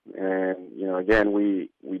affordable, and again, we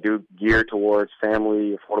do gear towards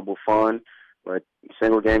family affordable fun. But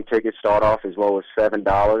single game tickets start off as low as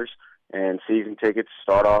 $7, and season tickets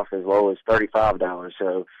start off as low as $35.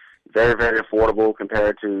 So very, very affordable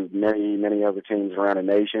compared to many other teams around the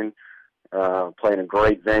nation. Playing a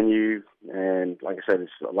great venue, and like I said,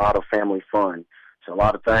 it's a lot of family fun. So a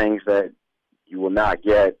lot of things that you will not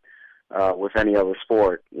get with any other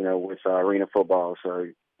sport, with arena football. So,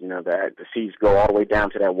 that the seats go all the way down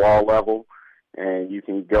to that wall level, and you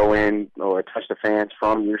can go in or touch the fans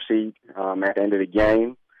from your seat at the end of the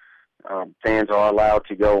game. Fans are allowed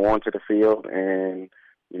to go onto the field and,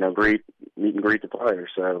 meet and greet the players.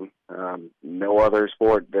 So no other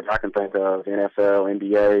sport that I can think of, NFL,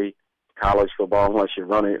 NBA, college football, unless you're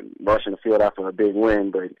rushing the field after a big win,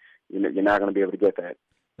 but You're not going to be able to get that.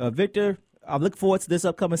 Victor, I look forward to this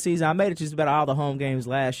upcoming season. I made it just about all the home games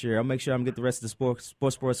last year. I'll make sure I'm going to get the rest of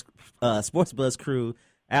the Sports Buzz crew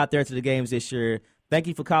out there to the games this year. Thank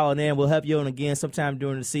you for calling in. We'll have you on again sometime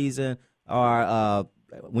during the season or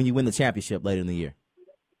when you win the championship later in the year.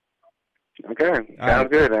 Okay, sounds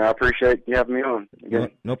good, and I appreciate you having me on again.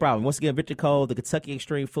 No problem. Once again, Victor Cole, the Kentucky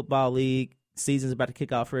Extreme Football League. Season's about to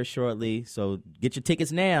kick off here shortly, so get your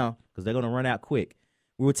tickets now because they're going to run out quick.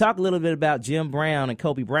 We were talking a little bit about Jim Brown and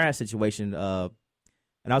Kobe Bryant's situation, and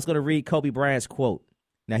I was going to read Kobe Bryant's quote.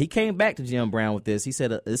 Now, he came back to Jim Brown with this. He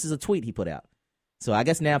said this is a tweet he put out. So I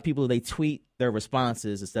guess now people, they tweet their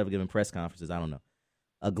responses instead of giving press conferences. I don't know.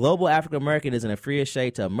 A global African-American is an inferior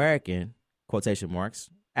shade to American, quotation marks,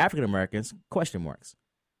 African-Americans, question marks.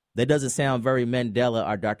 That doesn't sound very Mandela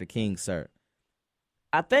or Dr. King, sir.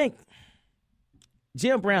 I think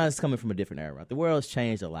Jim Brown is coming from a different era. The world's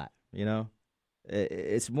changed a lot, you know?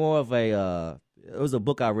 It's more of a it was a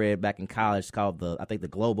book I read back in college called the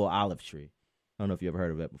Global Olive Tree. I don't know if you ever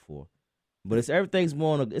heard of that before. But everything's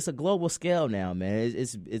more on it's a global scale now, man.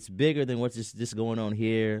 It's bigger than what's just going on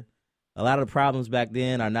here. A lot of the problems back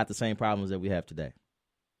then are not the same problems that we have today.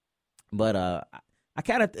 But I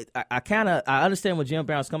understand where Jim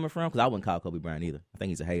Brown's coming from because I wouldn't call Kobe Bryant either. I think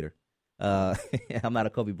he's a hater. I'm not a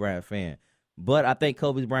Kobe Bryant fan. But I think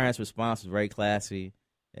Kobe Bryant's response was very classy,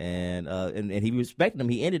 and he respected him.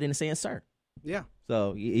 He ended in saying, sir. Yeah.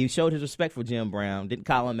 So he showed his respect for Jim Brown, didn't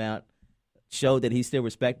call him out, showed that he still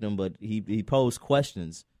respected him, but he posed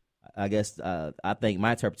questions. I guess I think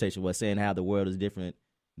my interpretation was saying how the world is different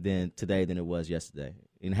today than it was yesterday,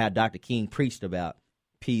 and how Dr. King preached about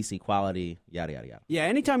peace, equality, yada, yada, yada. Yeah,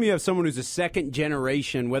 anytime you have someone who's a second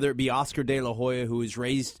generation, whether it be Oscar De La Hoya, who was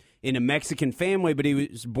raised in a Mexican family, but he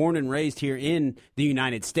was born and raised here in the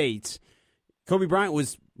United States. Kobe Bryant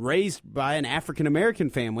was raised by an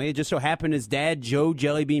African-American family. It just so happened his dad, Joe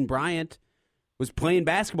Jellybean Bryant, was playing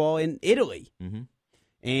basketball in Italy. Mm-hmm.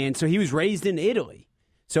 And so he was raised in Italy.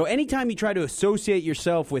 So anytime you try to associate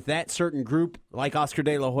yourself with that certain group, like Oscar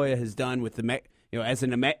De La Hoya has done with as a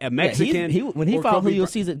Mexican. Yeah, when he fought Julio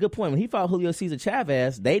Cesar, good point. When he fought Julio Cesar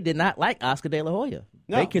Chavez, they did not like Oscar De La Hoya.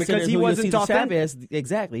 No, because he wasn't authentic. Chavez,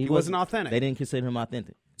 exactly. He wasn't authentic. They didn't consider him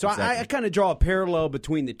authentic. So exactly. I kind of draw a parallel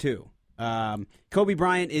between the two. Kobe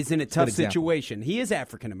Bryant is in a tough situation. He is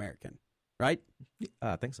African American, right?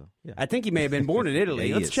 I think so. Yeah. I think he may have been born in Italy.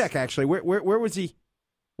 Yeah, Let's check, actually. Where was he?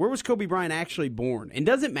 Where was Kobe Bryant actually born? And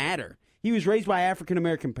doesn't matter. He was raised by African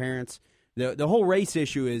American parents. The whole race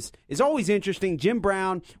issue is always interesting. Jim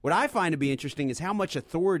Brown, what I find to be interesting is how much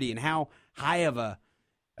authority and how high of a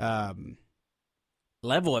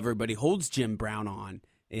level everybody holds Jim Brown on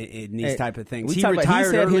in these type of things. He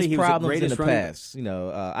retired early. He was the greatest in the past. You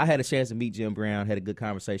know, I had a chance to meet Jim Brown, had a good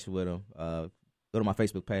conversation with him. Go to my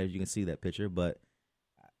Facebook page, you can see that picture. But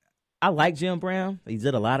I like Jim Brown. He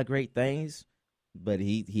did a lot of great things, but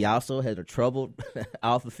he also had a lot of trouble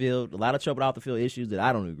off the field issues that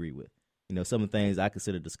I don't agree with. You know, some of the things I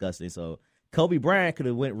consider disgusting. So Kobe Bryant could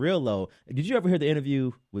have went real low. Did you ever hear the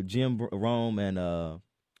interview with Jim Rome and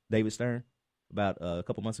David Stern about a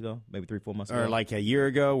couple months ago, maybe 3-4 months ago? Or like a year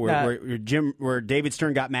ago where David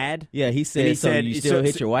Stern got mad? Yeah, he said, you still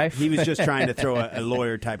hit your wife? He was just trying to throw a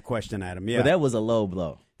lawyer-type question at him. Yeah, but that was a low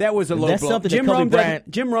blow. That was a low blow. Jim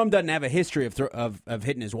Rome doesn't have a history of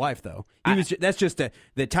hitting his wife, though. That's just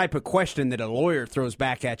the type of question that a lawyer throws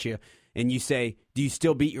back at you. And you say, do you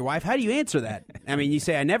still beat your wife? How do you answer that? I mean, you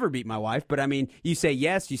say, I never beat my wife. But, I mean, you say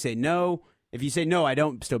yes, you say no. If you say, no, I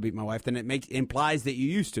don't still beat my wife, then it implies that you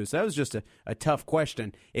used to. So that was just a tough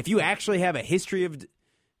question. If you actually have a history of,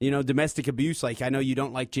 domestic abuse, like I know you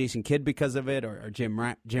don't like Jason Kidd because of it or Jim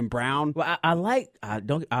Brown. Well, I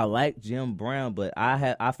like Jim Brown, but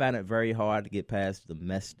I find it very hard to get past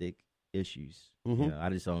domestic issues.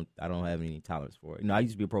 Mm-hmm. I don't have any tolerance for it. I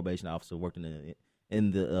used to be a probation officer, worked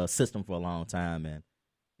in the system for a long time, and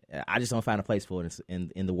I just don't find a place for it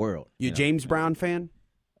in the world. You a James Brown fan?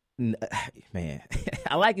 Man,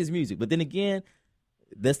 I like his music, but then again,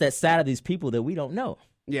 that's that side of these people that we don't know.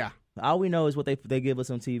 Yeah. All we know is what they give us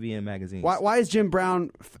on TV and magazines. Why is Jim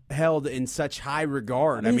Brown held in such high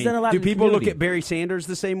regard? I mean, do people look at Barry Sanders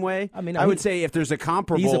the same way? I mean, I would say if there's a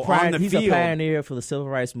comparable on the field. He's a pioneer for the civil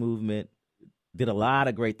rights movement. Did a lot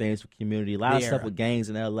of great things for community, a lot of stuff with gangs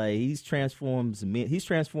in L.A. He's transformed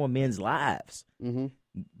men's lives. Mm-hmm.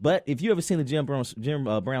 But if you ever seen the Jim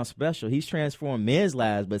Brown special, he's transformed men's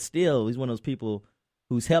lives, but still, he's one of those people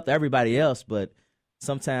who's helped everybody else. But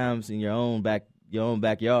sometimes in your own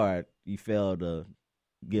backyard, you fail to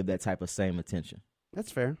give that type of same attention.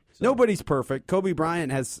 That's fair. So. Nobody's perfect. Kobe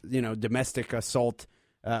Bryant has domestic assault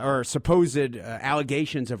or supposed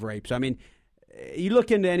allegations of rape. So, I mean, you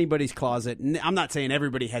look into anybody's closet, and I'm not saying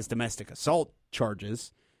everybody has domestic assault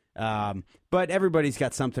charges, but everybody's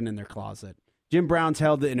got something in their closet. Jim Brown's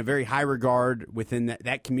held in a very high regard within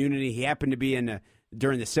that community. He happened to be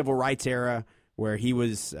during the civil rights era where he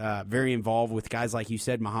was very involved with guys like you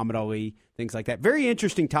said, Muhammad Ali, things like that. Very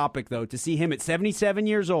interesting topic, though, to see him at 77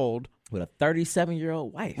 years old. With a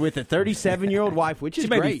 37-year-old wife. With a 37-year-old wife, which is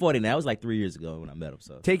great. She may great. be 40 now. That was like 3 years ago when I met him.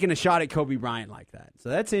 So taking a shot at Kobe Bryant like that. So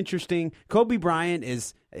that's interesting. Kobe Bryant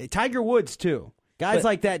is Tiger Woods, too. Guys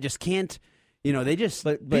like that just can't, they just,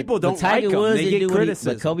 people don't Tiger like them. Woods They get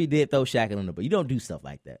criticism. But Kobe did throw Shaq under, but you don't do stuff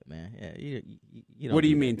like that, man. Yeah, you don't what do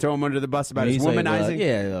you mean? Throw him under the bus about his say, womanizing?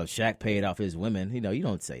 Shaq paid off his women. You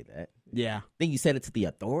don't say that. Yeah. Think you said it to the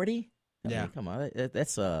authority? I mean, come on.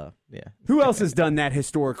 That's yeah. Who else has done that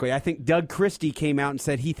historically? I think Doug Christie came out and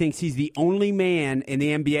said he thinks he's the only man in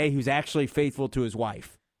the NBA who's actually faithful to his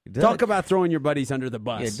wife. Talk about throwing your buddies under the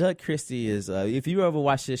bus. Yeah, Doug Christie is, if you ever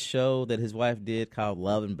watch this show that his wife did called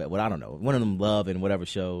Love and, I don't know, one of them Love and whatever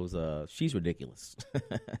shows, she's ridiculous.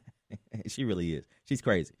 She really is. She's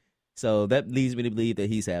crazy. So that leads me to believe that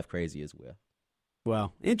he's half crazy as well.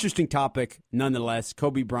 Well, interesting topic nonetheless.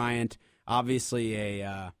 Kobe Bryant, obviously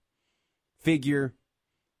a figure,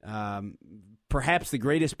 perhaps the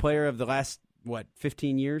greatest player of the last,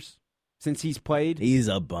 15 years? Since he's played, he's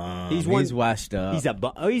a bum. He's washed up. He's a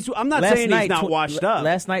bum. I'm not saying he's not washed up.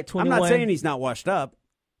 Last night, 21. I'm not saying he's not washed up.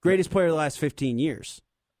 Greatest player of the last 15 years.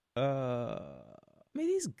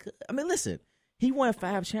 He's good. Listen, he won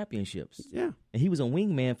 5 championships. Yeah, and he was a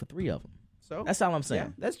wingman for 3 of them. So that's all I'm saying.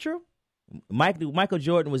 Yeah, that's true. Michael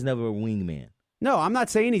Jordan was never a wingman. No, I'm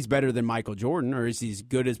not saying he's better than Michael Jordan or is he as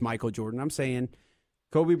good as Michael Jordan. I'm saying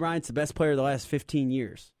Kobe Bryant's the best player of the last 15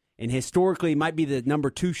 years. And historically, might be the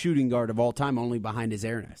number 2 shooting guard of all time, only behind his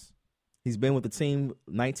airness. He's been with the team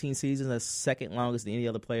 19 seasons. That's second longest than any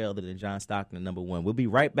other player other than John Stockton, number 1. We'll be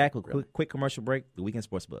right back with a quick commercial break. The Weekend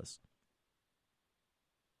Sports Buzz.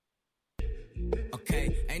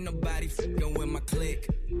 Okay, ain't nobody fucking with my click,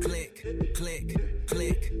 click, click,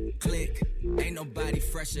 click, click. Ain't nobody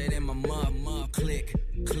fresher than my mom, click,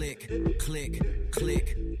 click, click,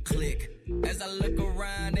 click, click. As I look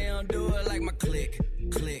around, they don't do it like my click,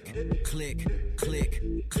 click, click, click,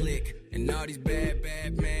 click. And all these bad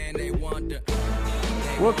men, they want the...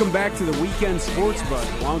 Welcome back to the Weekend Sports Buzz.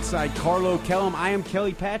 Alongside Carlo Kellum, I am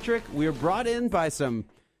Kelly Patrick. We are brought in by some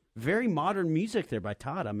very modern music there by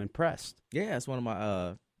Todd. I'm impressed. Yeah, it's one of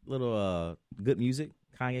my little good music.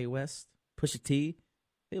 Kanye West, Pusha T.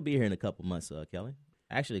 He'll be here in a couple months, Kelly.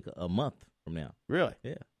 Actually, a month from now. Really?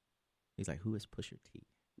 Yeah. He's like, who is Pusha T?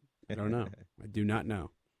 I don't know. I do not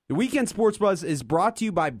know. The Weekend Sports Buzz is brought to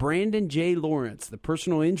you by Brandon J. Lawrence, the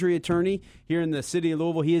personal injury attorney here in the city of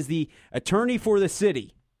Louisville. He is the attorney for the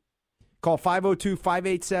city. Call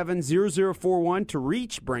 502-587-0041 to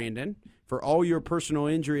reach Brandon for all your personal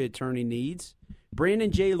injury attorney needs.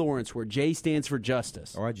 Brandon J. Lawrence, where J stands for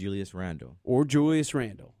justice. Or Julius Randle. Or Julius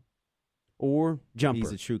Randle. Or Jumper.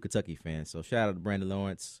 He's a true Kentucky fan, so shout out to Brandon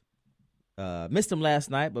Lawrence. Missed him last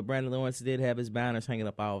night, but Brandon Lawrence did have his banners hanging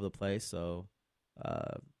up all over the place. So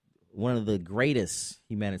one of the greatest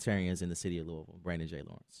humanitarians in the city of Louisville, Brandon J.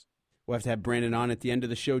 Lawrence. We'll have to have Brandon on at the end of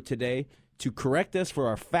the show today to correct us for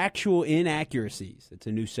our factual inaccuracies. It's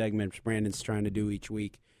a new segment Brandon's trying to do each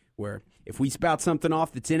week where if we spout something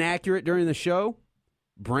off that's inaccurate during the show,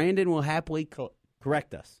 Brandon will happily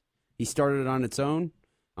correct us. He started it on his own,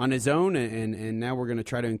 and now we're going to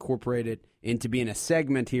try to incorporate it into being a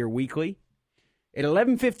segment here weekly. At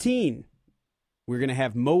 11:15, we're going to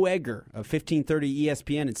have Mo Egger of 1530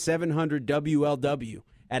 ESPN and 700 WLW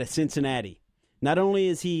out of Cincinnati. Not only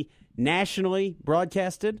is he nationally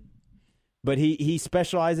broadcasted, but he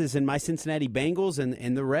specializes in my Cincinnati Bengals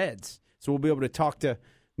and the Reds. So we'll be able to talk to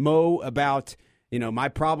Mo about, my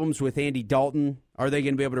problems with Andy Dalton. Are they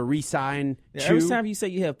going to be able to re-sign Chew? Every time you say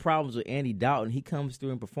you have problems with Andy Dalton, he comes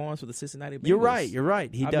through and performs for the Cincinnati Bengals. You're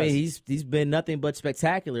right. He does. He's been nothing but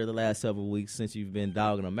spectacular the last several weeks since you've been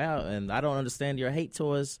dogging him out, and I don't understand your hate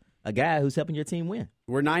towards a guy who's helping your team win.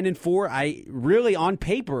 We're 9-4. I really, on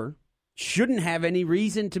paper, shouldn't have any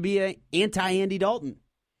reason to be an anti-Andy Dalton.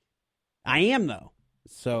 I am, though.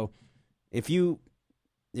 So if you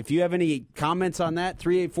have any comments on that,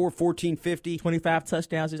 384-1450. 25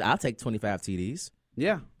 touchdowns. I'll take 25 TDs.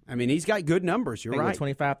 Yeah. I mean, he's got good numbers. You're right.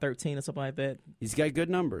 25-13 or something like that. He's got good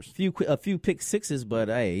numbers. A few pick sixes, but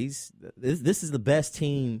hey, this is the best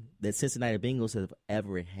team that Cincinnati Bengals have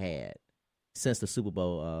ever had since the Super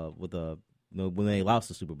Bowl when they lost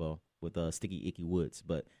the Super Bowl with Sticky Icky Woods.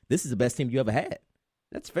 But this is the best team you ever had.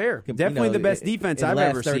 That's fair. Definitely the best defense I've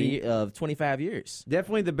ever seen. 25 years.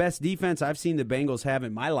 Definitely the best defense I've seen the Bengals have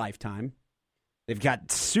in my lifetime. They've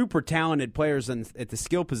got super talented players at the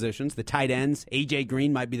skill positions, the tight ends. A.J.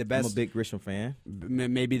 Green might be the best. I'm a big Grisham fan.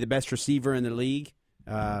 Maybe the best receiver in the league.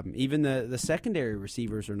 Even the secondary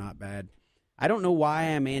receivers are not bad. I don't know why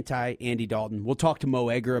I'm anti-Andy Dalton. We'll talk to Mo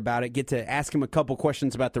Egger about it, get to ask him a couple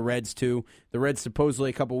questions about the Reds, too. The Reds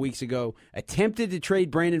supposedly a couple weeks ago attempted to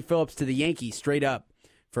trade Brandon Phillips to the Yankees straight up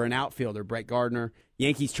for an outfielder, Brett Gardner.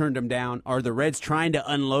 Yankees turned him down. Are the Reds trying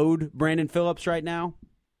to unload Brandon Phillips right now?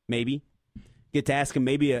 Maybe. Get to ask him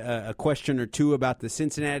maybe a question or two about the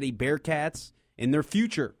Cincinnati Bearcats and their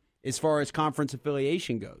future as far as conference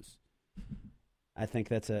affiliation goes. I think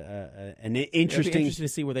that's an interesting... It'll be interesting to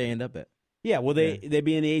see where they end up at. Yeah, will they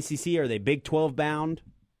be in the ACC? Are they Big 12 bound?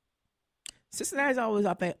 Cincinnati's always,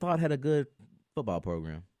 I thought, had a good football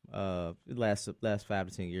program. The last 5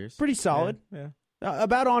 to 10 years. Pretty solid. Yeah.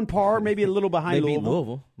 About on par, maybe a little behind they beat Louisville.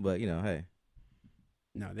 Louisville, but, hey.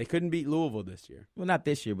 No, they couldn't beat Louisville this year. Well, not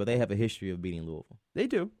this year, but they have a history of beating Louisville. They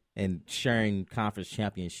do. And sharing conference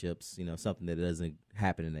championships, something that doesn't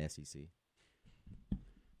happen in the SEC.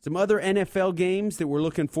 Some other NFL games that we're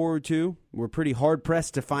looking forward to. We're pretty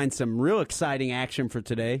hard-pressed to find some real exciting action for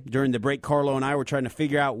today. During the break, Carlo and I were trying to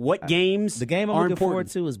figure out what games The game I'm are looking important. forward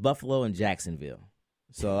to is Buffalo and Jacksonville.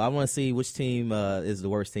 So I want to see which team is the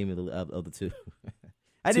worst team of the two.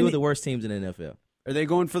 Two of the worst teams in the NFL. Are they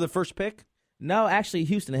going for the first pick? No, actually,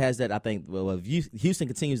 Houston has that, I think. Well, if Houston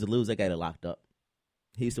continues to lose, they got it locked up.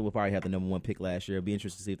 Houston will probably have the number 1 pick last year. It'll be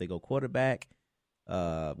interesting to see if they go quarterback.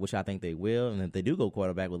 Which I think they will. And if they do go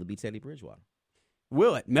quarterback, will it be Teddy Bridgewater?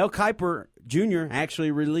 Will it? Mel Kiper Jr.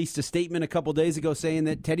 actually released a statement a couple days ago saying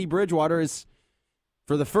that Teddy Bridgewater is,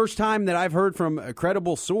 for the first time that I've heard from a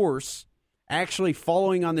credible source, actually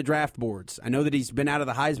following on the draft boards. I know that he's been out of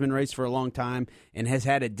the Heisman race for a long time and has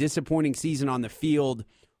had a disappointing season on the field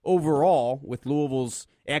overall with Louisville's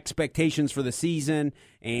expectations for the season.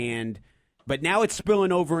 But now it's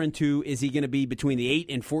spilling over into, is he going to be between the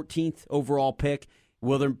 8th and 14th overall pick?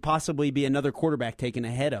 Will there possibly be another quarterback taken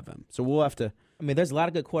ahead of him? So we'll have to. I mean, there's a lot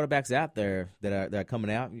of good quarterbacks out there that are coming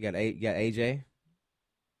out. You got AJ.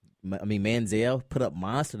 Manziel put up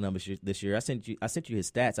monster numbers this year. I sent you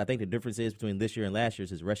his stats. I think the difference is between this year and last year is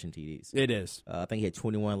his rushing TDs. It is. I think he had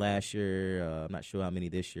 21 last year. I'm not sure how many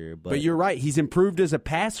this year. But you're right. He's improved as a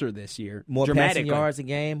passer this year. More passing yards a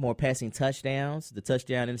game, more passing touchdowns. The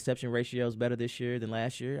touchdown-interception ratio is better this year than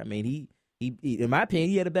last year. I mean, he in my opinion,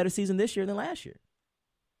 he had a better season this year than last year.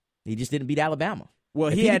 He just didn't beat Alabama.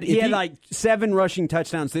 Well, he had like 7 rushing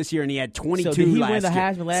touchdowns this year, and he had 22 so did he last win the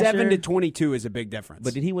Heisman year. Last 7 year? to 22 is a big difference.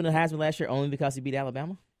 But did he win the Heisman last year only because he beat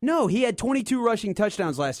Alabama? No, he had 22 rushing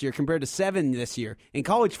touchdowns last year compared to 7 this year. In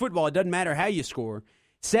college football, it doesn't matter how you score.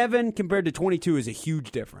 7 compared to 22 is a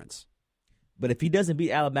huge difference. But if he doesn't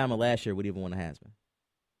beat Alabama last year, would he even win a Heisman?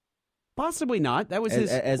 Possibly not. That was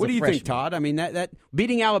as what do you freshman. think, Todd? I mean, that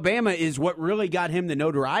beating Alabama is what really got him the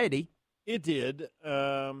notoriety. It did.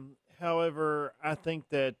 However, I think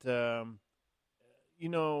that,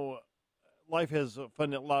 life has a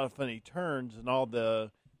lot of funny turns, and all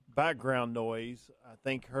the background noise, I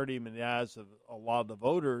think, hurt him in the eyes of a lot of the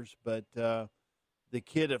voters. But the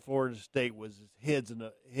kid at Florida State was heads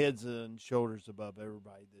and shoulders above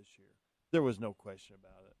everybody this year. There was no question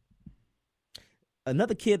about it.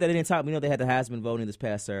 Another kid that they didn't talk, they had the Heisman voting this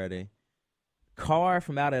past Saturday. Carr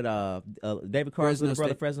from out at David Carr's little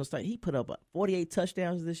brother, Fresno State. He put up 48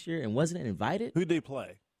 touchdowns this year and wasn't invited. Who'd they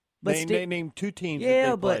play? But they named 2 teams.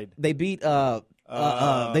 Yeah, that they but played. they beat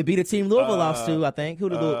they beat a team Louisville lost to. I think who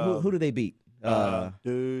did they beat?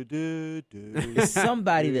 It's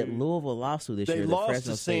somebody that Louisville lost to this year. They lost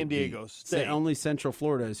Fresno to State San Diego State. Only Central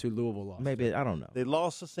Florida is who Louisville lost. Maybe I don't know. They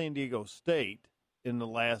lost to San Diego State in the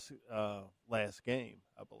last game,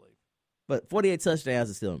 I believe. But 48 touchdowns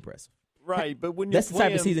is still impressive. Right, but when that's the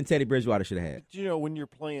type of season Teddy Bridgewater should have had. When you're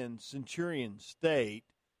playing Centurion State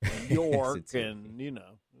and York, and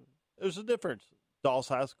there's a difference. Dawes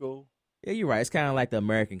High School. Yeah, you're right. It's kind of like the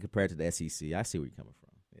American compared to the SEC. I see where you're coming from.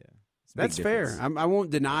 Yeah, that's fair. I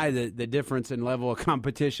won't deny the difference in level of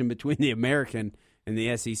competition between the American and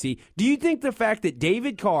the SEC. Do you think the fact that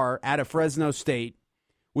David Carr out of Fresno State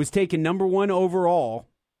was taken number 1 overall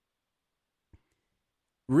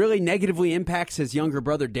really negatively impacts his younger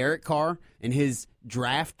brother Derek Carr and his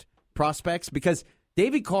draft prospects? Because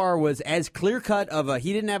David Carr was as clear-cut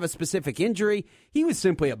he didn't have a specific injury. He was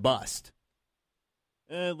simply a bust.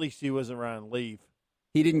 At least he wasn't Ryan Leaf.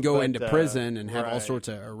 He didn't go into prison and have all sorts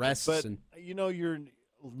of arrests. But, your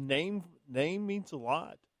name means a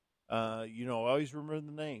lot. Always remember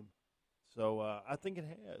the name. So I think it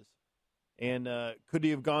has. And could he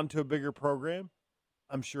have gone to a bigger program?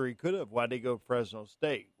 I'm sure he could have. Why did he go to Fresno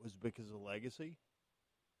State? Was it because of legacy?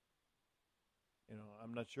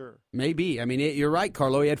 I'm not sure. Maybe. I mean, you're right,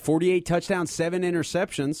 Carlo. He had 48 touchdowns, 7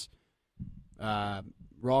 interceptions.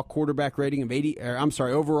 Raw quarterback rating of 80.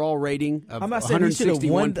 Overall rating of 161.5. I'm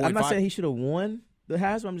not saying he should have won the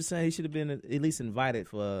Heisman. I'm just saying he should have been at least invited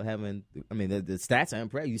for having. I mean, the stats are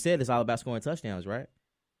impressive. You said it's all about scoring touchdowns, right?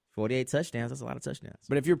 48 touchdowns. That's a lot of touchdowns.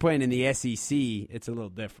 But if you're playing in the SEC, it's a little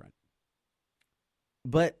different.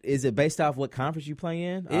 But is it based off what conference you play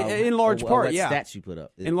in? In large part, what yeah. Stats you put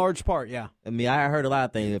up. In large part, yeah. I mean, I heard a lot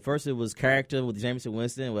of things. At first, it was character with Jameson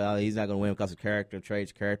Winston. Well, he's not going to win because of character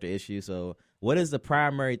traits, character issues. So, what is the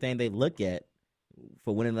primary thing they look at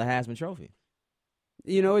for winning the Heisman Trophy?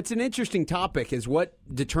 It's an interesting topic. Is what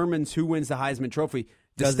determines who wins the Heisman Trophy?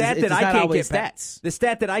 The stat it's that I not can't always get past. The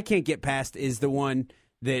stat that I can't get past is the one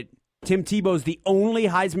that Tim Tebow's the only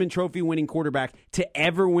Heisman Trophy winning quarterback to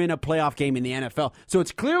ever win a playoff game in the NFL. So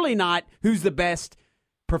it's clearly not who's the best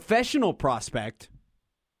professional prospect.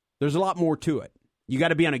 There's a lot more to it. You got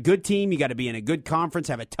to be on a good team. You got to be in a good conference,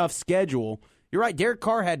 have a tough schedule. You're right. Derek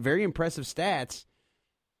Carr had very impressive stats.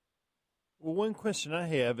 Well, one question I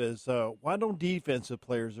have is why don't defensive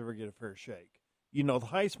players ever get a fair shake? The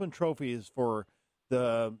Heisman Trophy is for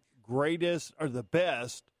the greatest or the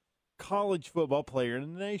best college football player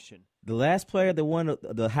in the nation. The last player that won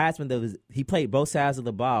the Heisman, he played both sides of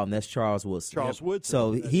the ball, and that's Charles Woodson. Woodson.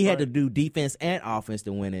 So he had to do defense and offense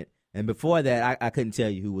to win it. And before that, I couldn't tell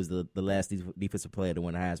you who was the last defensive player to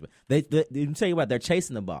win the Heisman. They tell you what, they're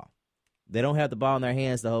chasing the ball. They don't have the ball in their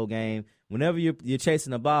hands the whole game. Whenever you're chasing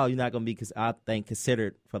the ball, you're not going to be, I think,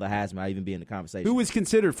 considered for the Heisman or even be in the conversation. Who was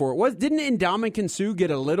considered for it? Didn't Ndamukong Suh get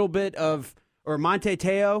a little bit of, or Monte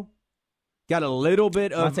Teo? Got a little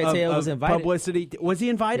bit of publicity. Was he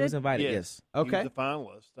invited? He was invited, yes. Okay. He was a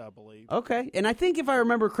finalist, I believe. Okay. And I think if I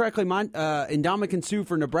remember correctly, Ndamukong Suh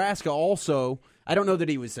for Nebraska also, I don't know that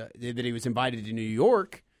he was invited to New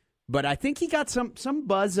York, but I think he got some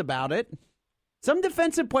buzz about it. Some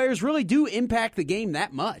defensive players really do impact the game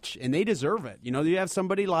that much, and they deserve it. You have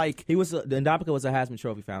somebody like... Ndamukong was a Heisman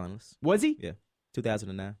Trophy finalist. Was he? Yeah,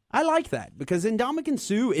 2009. I like that because Ndamukong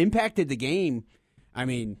Suh impacted the game, I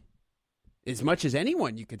mean, as much as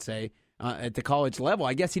anyone, you could say, at the college level.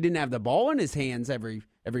 I guess he didn't have the ball in his hands every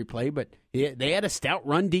play, but they had a stout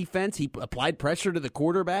run defense. He applied pressure to the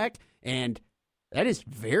quarterback, and that is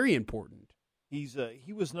very important. He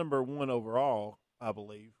was number 1 overall, I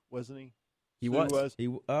believe, wasn't he? He was.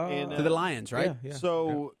 To the Lions, right? Yeah.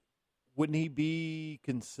 So wouldn't he be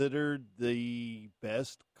considered the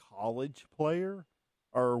best college player,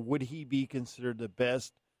 or would he be considered the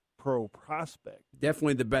best pro prospect?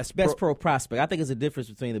 Definitely the best pro prospect. I think there's a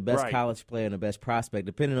difference between the best college player and the best prospect,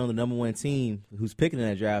 depending on the number 1 team who's picking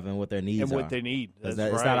that draft and what their needs are. And what they need. It's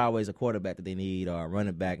not always a quarterback that they need or a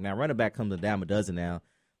running back. Now, running back comes a dime a dozen now.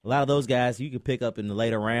 A lot of those guys you can pick up in the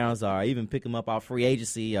later rounds or even pick them up off free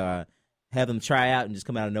agency or have them try out and just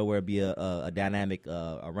come out of nowhere and be a dynamic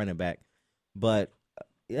a running back. But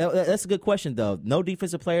that's a good question, though. No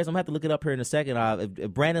defensive players. I'm going to have to look it up here in a second.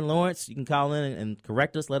 If Brandon Lawrence, you can call in and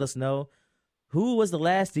correct us, let us know. Who was the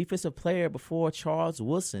last defensive player before Charles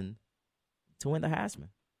Woodson to win the Heisman?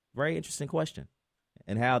 Very interesting question.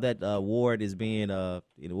 And how that award is being,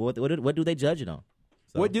 what do they judge it on?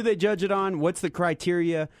 So. What do they judge it on? What's the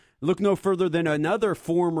criteria? Look no further than a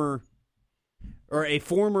former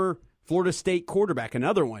Florida State quarterback,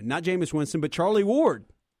 another one, not Jameis Winston, but Charlie Ward.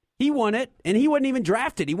 He won it, and he wasn't even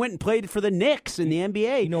drafted. He went and played for the Knicks in the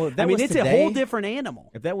NBA. It's a whole different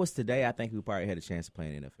animal. If that was today, I think we probably had a chance to play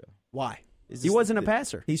in the NFL. Why? He wasn't a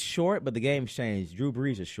passer. He's short, but the game's changed. Drew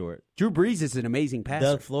Brees is short. Drew Brees is an amazing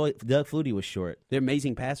passer. Doug Flutie was short. They're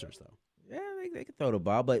amazing passers, though. Yeah, they can throw the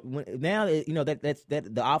ball, but now that's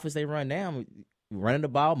the offense they run now, running the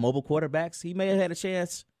ball, mobile quarterbacks. He may have had a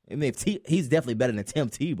chance. I mean, he's definitely better than Tim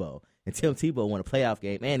Tebow, and Tim Tebow won a playoff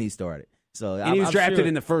game and he started. So and he was drafted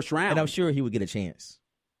in the first round, and I'm sure he would get a chance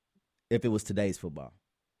if it was today's football.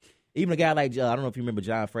 Even a guy like I don't know if you remember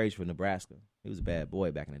John Frazier from Nebraska. He was a bad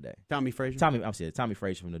boy back in the day. Tommy Frazier. Tommy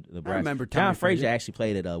Frazier from Nebraska. I remember John Frazier actually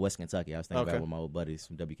played at West Kentucky. I was thinking about with my old buddies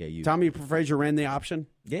from WKU. Tommy Frazier ran the option.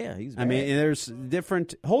 Yeah, he's bad. I mean, there's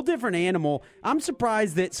whole different animal. I'm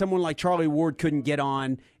surprised that someone like Charlie Ward couldn't get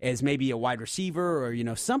on as maybe a wide receiver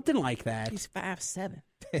or something like that. He's 5'7".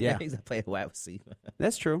 Yeah, he's not playing wide receiver.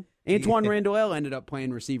 That's true. Antoine Randall ended up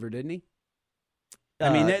playing receiver, didn't he?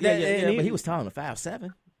 But he was taller than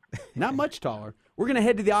 5'7". Not much taller. We're going to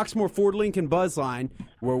head to the Oxmoor Ford Lincoln Buzz line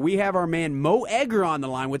where we have our man Mo Egger on the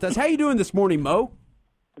line with us. How you doing this morning, Mo?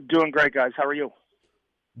 Doing great, guys. How are you?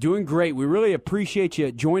 Doing great. We really appreciate you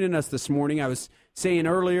joining us this morning. I was saying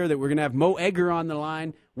earlier that we're going to have Mo Egger on the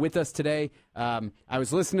line with us today. I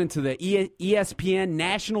was listening to the ESPN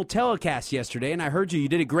national telecast yesterday, and I heard you. You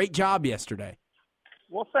did a great job yesterday.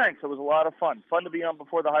 Well, thanks. It was a lot of fun. Fun to be on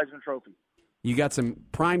before the Heisman Trophy. You got some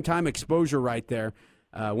primetime exposure right there.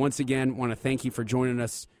 Once again, want to thank you for joining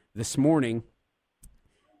us this morning.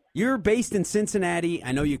 You're based in Cincinnati.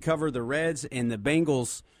 I know you cover the Reds and the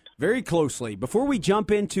Bengals very closely. Before we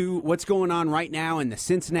jump into what's going on right now in the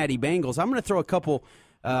Cincinnati Bengals, I'm going to throw a couple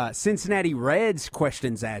Cincinnati Reds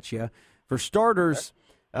questions at you. For starters,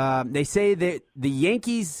 they say that the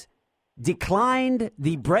Yankees declined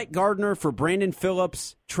the Brett Gardner for Brandon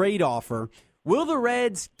Phillips trade offer. Will the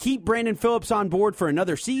Reds keep Brandon Phillips on board for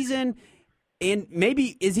another season? And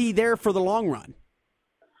maybe is he there for the long run?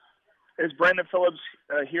 Is Brandon Phillips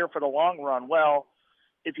here for the long run? Well,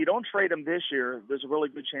 if you don't trade him this year, there's a really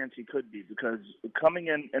good chance he could be, because coming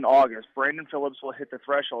in August, Brandon Phillips will hit the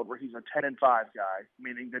threshold where he's a 10-5 guy,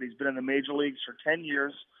 meaning that he's been in the major leagues for 10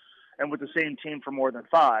 years and with the same team for more than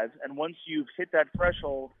 5. And once you've hit that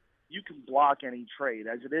threshold, you can block any trade.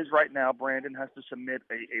 As it is right now, Brandon has to submit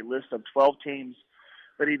a list of 12 teams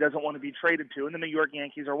that he doesn't want to be traded to, and the New York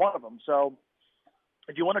Yankees are one of them. So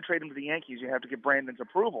if you want to trade him to the Yankees, you have to get Brandon's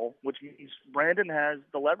approval, which means Brandon has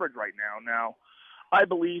the leverage right now. Now, I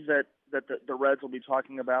believe that the Reds will be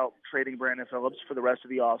talking about trading Brandon Phillips for the rest of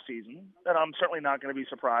the offseason, and I'm certainly not going to be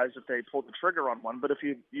surprised if they pull the trigger on one. But if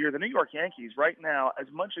you're the New York Yankees right now, as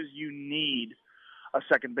much as you need a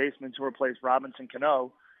second baseman to replace Robinson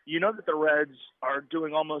Cano, you know that the Reds are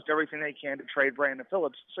doing almost everything they can to trade Brandon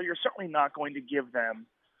Phillips, so you're certainly not going to give them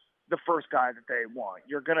the first guy that they want.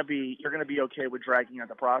 You're going to be okay with dragging out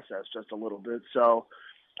the process just a little bit. So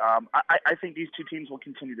I think these two teams will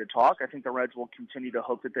continue to talk. I think the Reds will continue to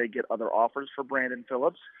hope that they get other offers for Brandon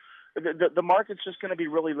Phillips. The market's just going to be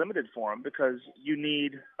really limited for him, because you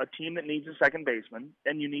need a team that needs a second baseman,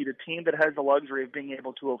 and you need a team that has the luxury of being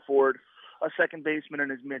able to afford a second baseman in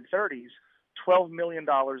his mid-30s, $12 million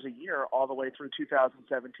a year all the way through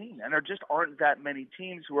 2017. And there just aren't that many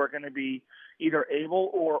teams who are going to be either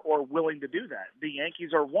able or willing to do that. The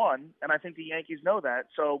Yankees are one, and I think the Yankees know that.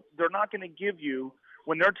 So they're not going to give you,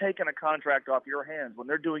 when they're taking a contract off your hands, when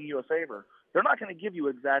they're doing you a favor, they're not going to give you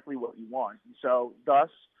exactly what you want. And so thus,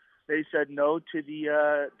 they said no to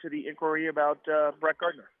the inquiry about Brett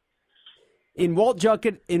Gardner. In Walt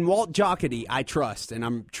Jocketty, I trust, and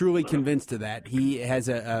I'm truly convinced of that. He has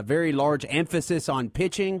a very large emphasis on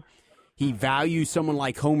pitching. He values someone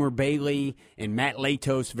like Homer Bailey and Matt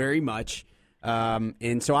Latos very much.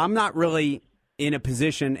 And so I'm not really in a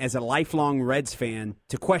position as a lifelong Reds fan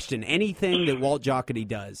to question anything that Walt Jocketty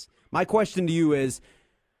does. My question to you is,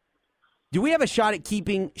 do we have a shot at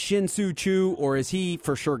keeping Shin-Soo Choo, or is he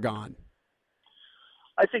for sure gone?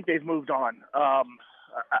 I think they've moved on.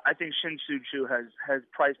 I think Shin-Soo Choo has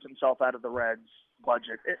priced himself out of the Reds'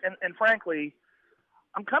 budget. And frankly,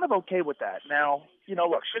 I'm kind of okay with that. Now,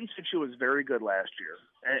 look, Shin-Soo Choo was very good last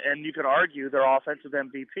year, and you could argue their offensive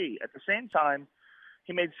MVP. At the same time,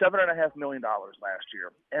 he made $7.5 million last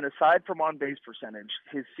year. And aside from on-base percentage,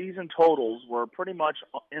 his season totals were pretty much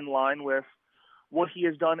in line with what he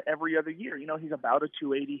has done every other year. He's about a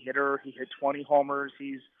 280 hitter. He hit 20 homers.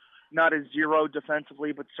 He's not a zero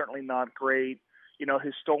defensively, but certainly not great.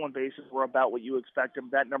 His stolen bases were about what you expect him.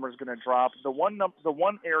 That number is going to drop. The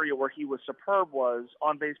one area where he was superb was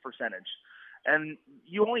on-base percentage. And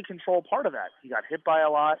you only control part of that. He got hit by a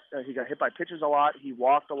lot. He got hit by pitches a lot. He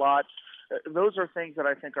walked a lot. Those are things that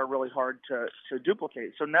I think are really hard to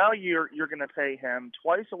duplicate. So now you're going to pay him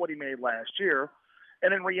twice of what he made last year.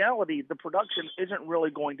 And in reality, the production isn't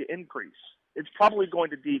really going to increase. It's probably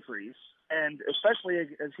going to decrease. And especially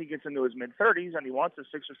as he gets into his mid-30s, and he wants a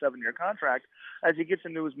 6 or 7 year contract, as he gets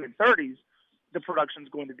into his mid-30s, the production's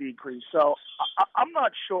going to decrease. So I'm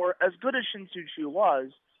not sure. As good as Shin-Soo Choo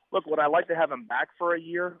was, look, would I like to have him back for a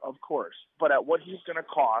year? Of course. But at what he's going to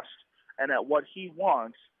cost and at what he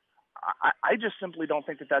wants, I just simply don't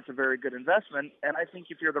think that that's a very good investment. And I think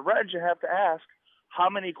if you're the Reds, you have to ask, how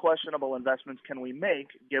many questionable investments can we make,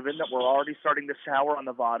 given that we're already starting to sour on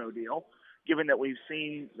the Votto deal, given that we've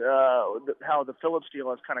seen how the Phillips deal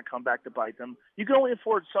has kind of come back to bite them? You can only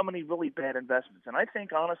afford so many really bad investments. And I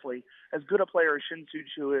think, honestly, as good a player as Shin-Soo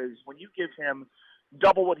Choo is, when you give him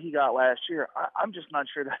double what he got last year, I'm just not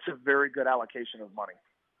sure that's a very good allocation of money.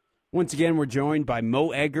 Once again, we're joined by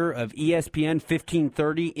Mo Egger of ESPN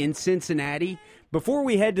 1530 in Cincinnati. Before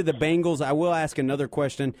we head to the Bengals, I will ask another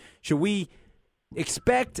question. Should we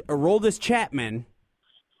expect Aroldis Chapman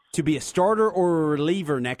to be a starter or a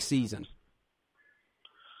reliever next season?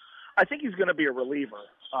 I think he's going to be a reliever.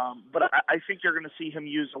 But I think you're going to see him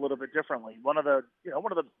used a little bit differently. One of the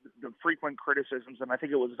frequent criticisms, and I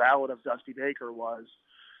think it was valid, of Dusty Baker was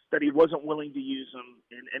that he wasn't willing to use him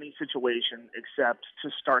in any situation except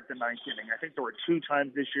to start the ninth inning. I think there were 2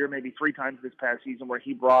 times this year, maybe 3 times this past season, where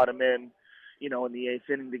he brought him in, in the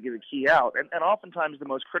 8th inning to get a key out. And oftentimes the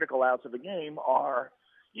most critical outs of the game are,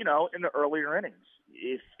 in the earlier innings.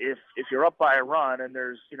 If you're up by a run and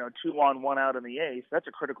there's 2 on, 1 out in the 8th, that's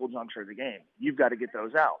a critical juncture of the game. You've got to get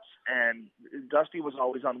those outs. And Dusty was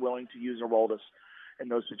always unwilling to use Aroldis in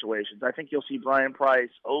those situations. I think you'll see Brian Price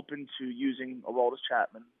open to using Aroldis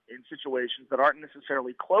Chapman in situations that aren't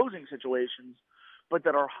necessarily closing situations, but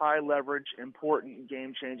that are high leverage, important,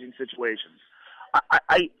 game-changing situations.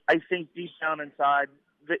 I think deep down inside,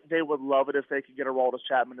 they would love it if they could get Aroldis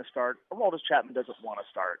Chapman to start. Aroldis Chapman doesn't want to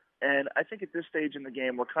start. And I think at this stage in the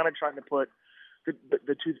game, we're kind of trying to put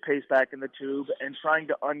the toothpaste back in the tube and trying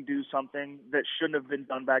to undo something that shouldn't have been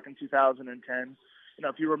done back in 2010.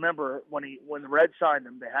 If you remember, when the Reds signed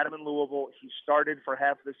him, they had him in Louisville. He started for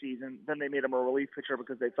half the season. Then they made him a relief pitcher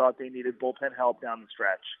because they thought they needed bullpen help down the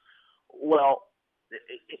stretch. Well,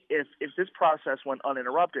 if this process went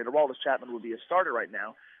uninterrupted, Aroldis Chapman would be a starter right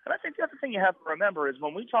now. And I think the other thing you have to remember is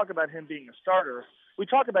when we talk about him being a starter, we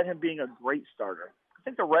talk about him being a great starter. I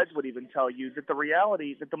think the Reds would even tell you that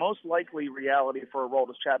the most likely reality for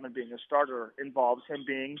Aroldis Chapman being a starter involves him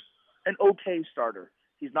being an okay starter.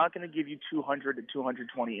 He's not going to give you 200 to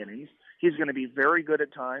 220 innings. He's going to be very good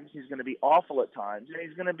at times. He's going to be awful at times. And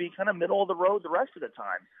he's going to be kind of middle of the road the rest of the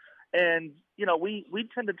time. And, we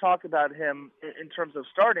tend to talk about him in terms of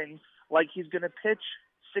starting like he's going to pitch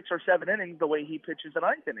 6 or 7 innings the way he pitches the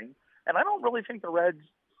 9th inning. And I don't really think the Reds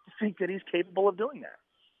think that he's capable of doing that.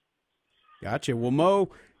 Gotcha. Well, Mo,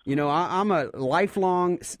 I'm a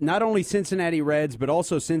lifelong, not only Cincinnati Reds, but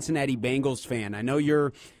also Cincinnati Bengals fan. I know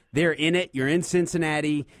you're in it, you're in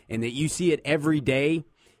Cincinnati, and that you see it every day.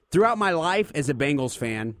 Throughout my life as a Bengals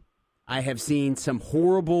fan, I have seen some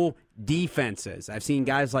horrible defenses. I've seen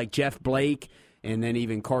guys like Jeff Blake and then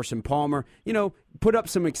even Carson Palmer, put up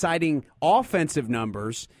some exciting offensive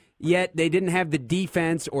numbers, yet they didn't have the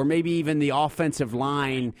defense or maybe even the offensive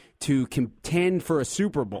line to contend for a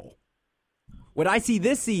Super Bowl. What I see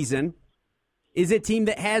this season is a team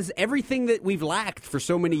that has everything that we've lacked for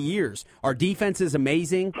so many years. Our defense is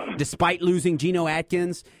amazing, despite losing Geno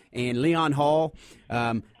Atkins and Leon Hall.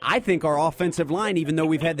 I think our offensive line, even though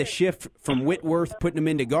we've had the shift from Whitworth, putting him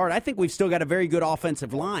into guard, I think we've still got a very good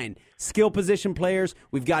offensive line. Skill position players,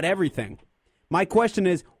 we've got everything. My question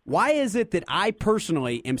is, why is it that I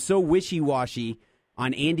personally am so wishy-washy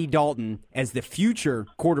on Andy Dalton as the future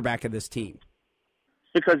quarterback of this team?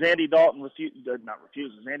 Because Andy Dalton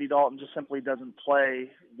Andy Dalton just simply doesn't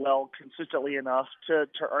play well consistently enough to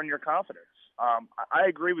earn your confidence. I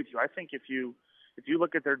agree with you. I think if you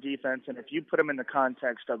look at their defense and if you put them in the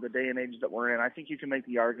context of the day and age that we're in, I think you can make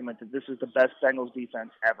the argument that this is the best Bengals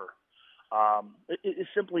defense ever. It's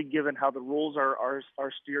simply given how the rules are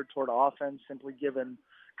steered toward offense, simply given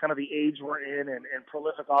kind of the age we're in and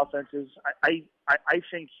prolific offenses.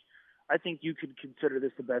 I think you could consider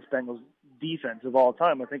this the best Bengals defense of all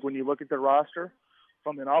time. I think when you look at the roster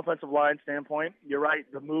from an offensive line standpoint, you're right.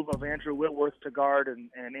 The move of Andrew Whitworth to guard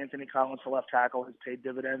and Anthony Collins to left tackle has paid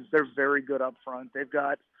dividends. They're very good up front. They've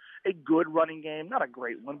got a good running game, not a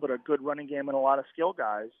great one, but a good running game and a lot of skill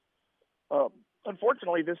guys.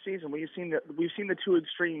 Unfortunately, this season we've seen the two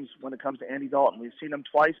extremes when it comes to Andy Dalton. We've seen him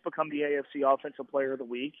twice become the AFC Offensive Player of the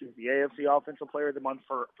Week. He's the AFC Offensive Player of the Month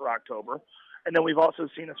for October. And then we've also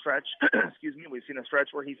seen a stretch, we've seen a stretch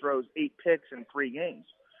where he throws 8 picks in 3 games.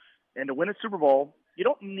 And to win a Super Bowl, you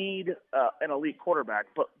don't need an elite quarterback,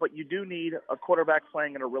 but you do need a quarterback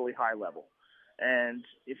playing at a really high level. And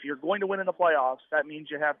if you're going to win in the playoffs, that means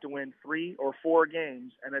you have to win 3 or 4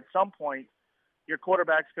 games. And at some point, your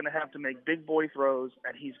quarterback's going to have to make big boy throws,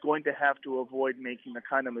 and he's going to have to avoid making the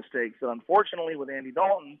kind of mistakes that, unfortunately, with Andy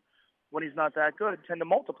Dalton, when he's not that good, tend to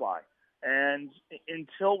multiply. And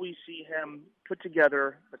until we see him put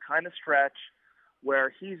together the kind of stretch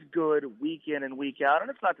where he's good week in and week out,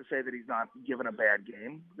 and it's not to say that he's not given a bad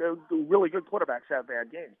game. The really good quarterbacks have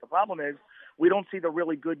bad games. The problem is we don't see the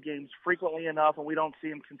really good games frequently enough, and we don't see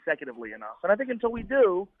them consecutively enough. And I think until we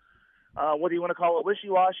do, whether you want to call it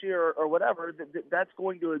wishy-washy or whatever, that's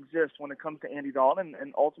going to exist when it comes to Andy Dalton,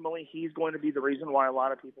 and ultimately he's going to be the reason why a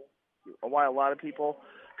lot of people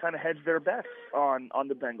kind of hedge their bets on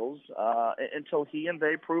the Bengals until he and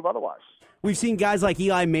they prove otherwise. We've seen guys like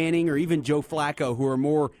Eli Manning or even Joe Flacco, who are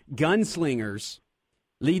more gunslingers,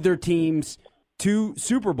 lead their teams to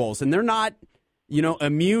Super Bowls, and they're not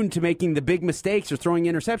immune to making the big mistakes or throwing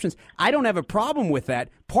interceptions. I don't have a problem with that.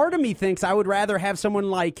 Part of me thinks I would rather have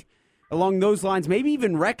someone like, along those lines, maybe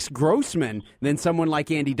even Rex Grossman than someone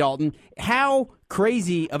like Andy Dalton. How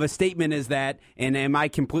crazy of a statement is that? And am I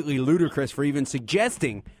completely ludicrous for even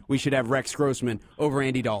suggesting we should have Rex Grossman over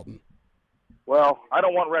Andy Dalton? Well, I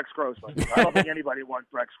don't want Rex Grossman. I don't think anybody wants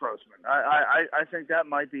Rex Grossman. I think that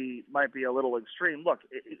might be a little extreme. Look,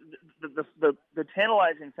 the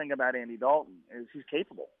tantalizing thing about Andy Dalton is he's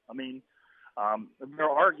capable. I mean, there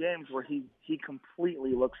are games where he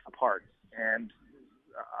completely looks the part, and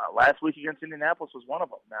last week against Indianapolis was one of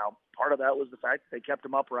them. Now, part of that was the fact that they kept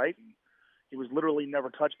him upright, and he was literally never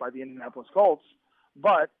touched by the Indianapolis Colts.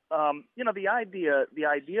 But the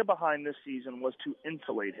idea behind this season was to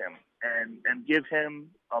insulate him and give him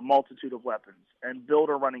a multitude of weapons and build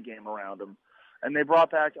a running game around him. And they brought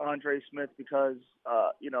back Andre Smith because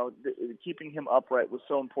keeping him upright was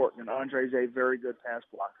so important. And Andre's a very good pass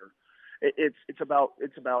blocker. It's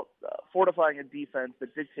about fortifying a defense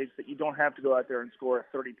that dictates that you don't have to go out there and score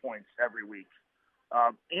 30 points every week.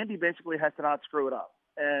 Andy basically has to not screw it up.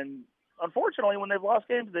 And unfortunately, when they've lost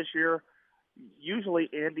games this year, usually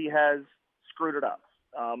Andy has screwed it up.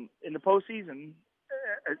 In the postseason,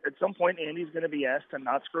 at some point, Andy's going to be asked to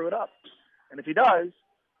not screw it up. And if he does,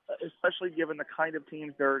 especially given the kind of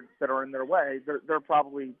teams that are in their way, they're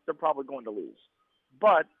probably going to lose.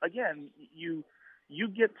 But again, you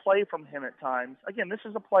get play from him at times. Again, this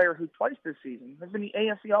is a player who twice this season has been the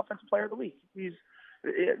AFC Offensive Player of the Week. He's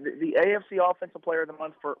the AFC Offensive Player of the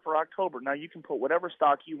Month for October. Now, you can put whatever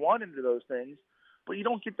stock you want into those things, but you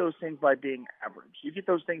don't get those things by being average. You get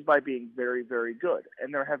those things by being very, very good.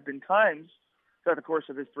 And there have been times throughout the course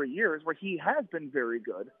of his 3 years where he has been very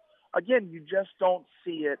good. Again, you just don't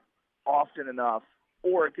see it often enough,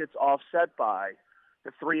 or it gets offset by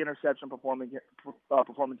the 3-interception performance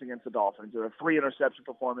against the Dolphins, or a 3-interception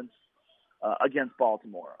performance against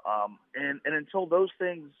Baltimore. And until those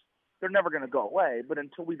things, they're never going to go away, but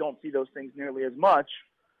until we don't see those things nearly as much,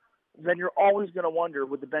 then you're always going to wonder,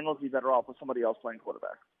 would the Bengals be better off with somebody else playing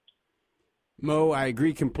quarterback? Mo, I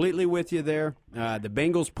agree completely with you there. The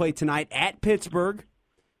Bengals play tonight at Pittsburgh.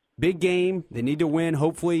 Big game. They need to win,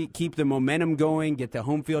 hopefully keep the momentum going, get the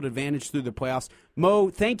home field advantage through the playoffs. Mo,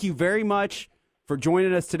 thank you very much for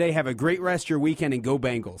joining us today. Have a great rest of your weekend, and go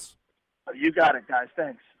Bengals. You got it, guys.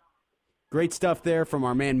 Thanks. Great stuff there from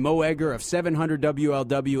our man Mo Egger of 700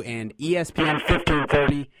 WLW and ESPN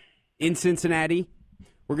 1530 in Cincinnati.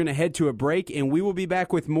 We're going to head to a break, and we will be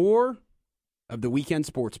back with more of the Weekend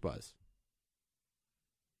Sports Buzz.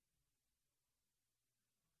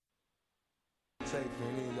 Take for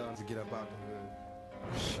any of y'all to get up out the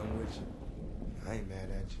hood. I'm with you. I ain't mad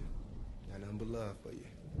at you. Got nothing but love for you.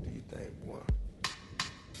 Do you think, boy?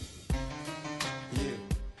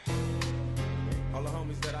 Yeah. All the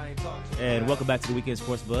homies that I ain't talked to. And welcome back to the Weekend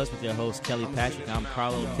Sports Buzz with your host, Kelly Patrick. I'm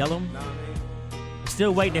Carlo Kellum.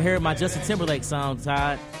 Still waiting to hear my Justin Timberlake song,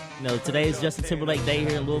 Todd. You know, today is Justin Timberlake Day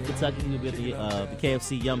here in Louisville, Kentucky. We'll be at the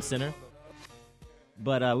KFC Yum Center.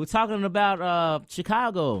 But we're talking about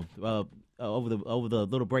Chicago over the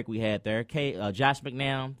little break we had there. Josh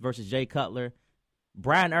McCown versus Jay Cutler.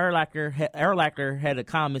 Brian Urlacher had a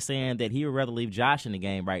comment saying that he would rather leave Josh in the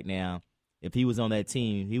game right now. If he was on that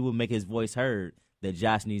team, he would make his voice heard that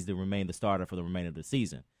Josh needs to remain the starter for the remainder of the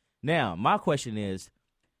season. Now, my question is,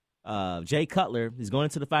 Jay Cutler is going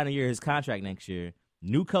into the final year of his contract next year.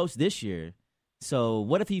 New coach this year. So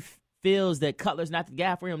what if he feels that Cutler's not the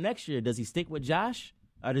guy for him next year? Does he stick with Josh,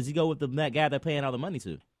 or does he go with that guy they're paying all the money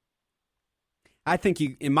to? I think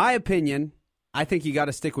in my opinion, I think you got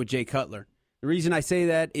to stick with Jay Cutler. The reason I say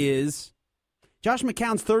that is Josh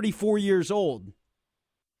McCown's 34 years old.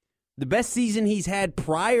 The best season he's had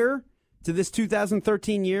prior to this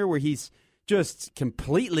 2013 year, where he's just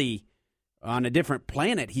completely on a different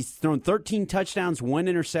planet. He's thrown 13 touchdowns, 1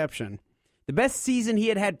 interception. The best season he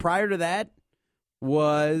had prior to that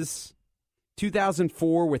was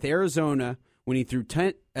 2004 with Arizona, when he threw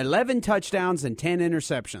 11 touchdowns and 10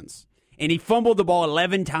 interceptions. And he fumbled the ball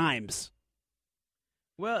 11 times.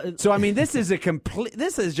 Well, so I mean, this is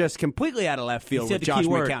just completely out of left field with Josh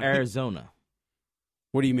McCown. Arizona.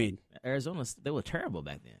 What do you mean? Arizona, they were terrible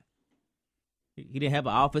back then. He didn't have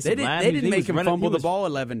an offensive line. They didn't make him fumble the ball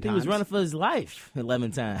 11 times. He was running for his life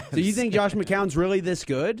 11 times. So you think Josh McCown's really this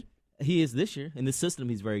good? He is this year. In this system,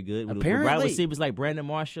 he's very good. Apparently. With wide receivers like Brandon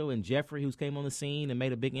Marshall and Jeffrey, who came on the scene and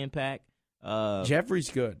made a big impact. Jeffrey's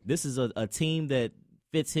good. This is a team that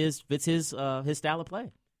fits his style of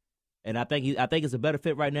play. And I think it's a better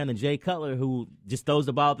fit right now than Jay Cutler, who just throws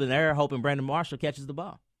the ball up in the air hoping Brandon Marshall catches the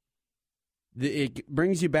ball. It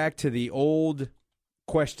brings you back to the old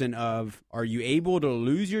question of, are you able to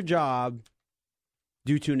lose your job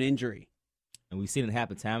due to an injury? And we've seen it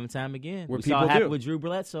happen time and time again. Where we people saw it happen do. with Drew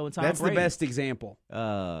Bledsoe and Tom That's Brady. the best example.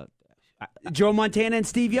 Joe Montana and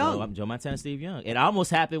Steve Young. Joe Montana and Steve Young. It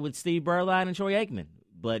almost happened with Steve Berline and Troy Aikman,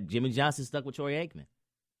 but Jimmy Johnson stuck with Troy Aikman.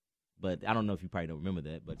 But I don't know if you probably don't remember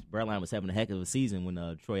that, but Berline was having a heck of a season when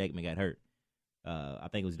Troy Aikman got hurt. I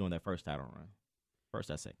think it was doing that first title run. First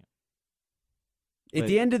or second. At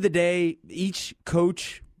the end of the day, each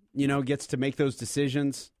coach, gets to make those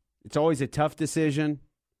decisions. It's always a tough decision.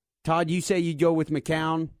 Todd, you say you'd go with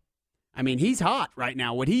McCown. I mean, he's hot right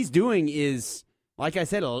now. What he's doing is, like I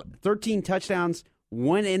said, 13 touchdowns,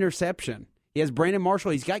 1 interception. He has Brandon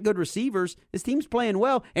Marshall. He's got good receivers. His team's playing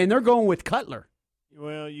well, and they're going with Cutler.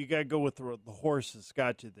 Well, you got to go with the horse that's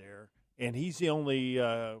got you there, and he's the only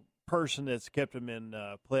person that's kept him in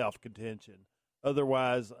playoff contention.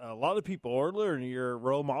 Otherwise, a lot of people earlier in the year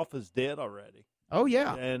wrote him off as dead already. Oh,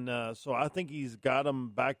 yeah. And so I think he's got him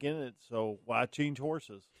back in it, so why change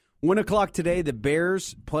horses? 1 o'clock today, the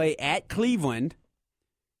Bears play at Cleveland.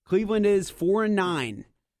 Cleveland is 4-9.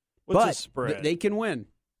 What's the but spread? They can win.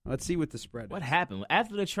 Let's see what the spread is. What happened?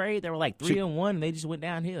 After the trade, they were like 3-1, and they just went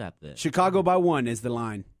downhill after that. Chicago by 1 is the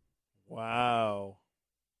line. Wow.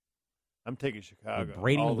 I'm taking Chicago. With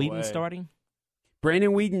Braden all the Wheaton way. starting?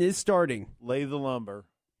 Brandon Wheaton is starting. Lay the lumber.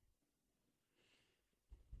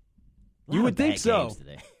 You would think so.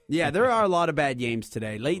 Today. Yeah, there are a lot of bad games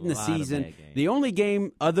today. Late in the season. The only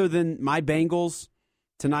game other than my Bengals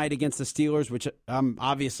tonight against the Steelers, which I'm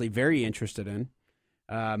obviously very interested in,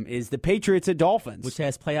 is the Patriots at Dolphins. Which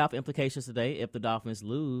has playoff implications today if the Dolphins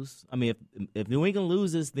lose. I mean, if New England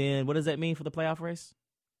loses, then what does that mean for the playoff race?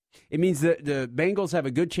 It means that the Bengals have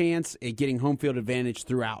a good chance at getting home field advantage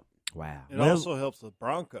throughout. Wow. It also helps the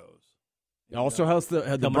Broncos. It also helps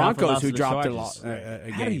the Broncos who dropped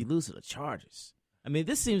a How do you game. lose to the Chargers? I mean,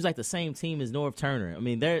 this seems like the same team as Norv Turner. I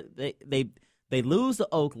mean, they lose to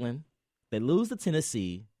Oakland, they lose to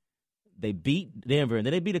Tennessee, they beat Denver, and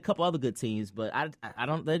then they beat a couple other good teams. But I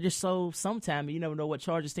don't. They're just so. Sometime you never know what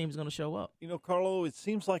Chargers team is going to show up. Carlo, it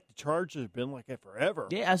seems like the Chargers have been like that forever.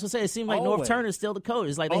 Yeah, I was going to say it seems like Norv Turner is still the coach.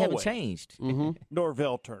 It's like they haven't changed. Mm-hmm.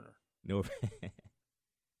 Norvell Turner.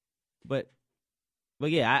 But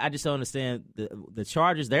yeah, I just don't understand the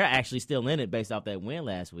Chargers. They're actually still in it based off that win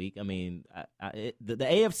last week. I mean, the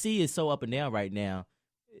AFC is so up and down right now.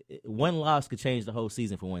 One loss could change the whole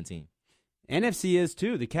season for one team. NFC is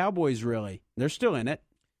too. The Cowboys they're still in it.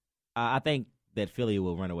 I think that Philly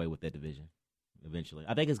will run away with that division eventually.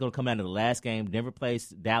 I think it's going to come down to the last game. Denver plays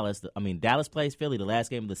Dallas. Dallas plays Philly the last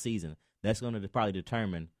game of the season. That's going to probably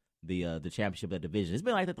determine the championship of that division. It's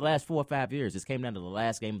been like that the last 4 or 5 years. It came down to the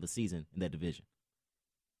last game of the season in that division.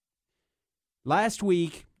 Last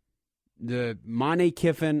week, the Monte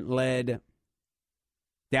Kiffin-led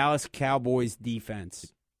Dallas Cowboys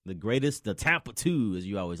defense. The greatest, the Tampa 2, as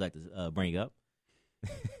you always like to bring up.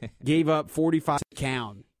 Gave up 45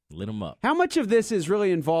 count. Lit them up. How much of this is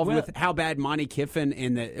really involved with how bad Monte Kiffin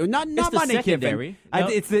and the not Monte secondary.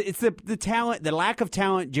 Kiffin? It's the talent, the lack of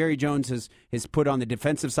talent Jerry Jones has put on the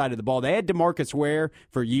defensive side of the ball. They had DeMarcus Ware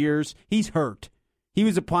for years. He's hurt. He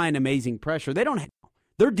was applying amazing pressure.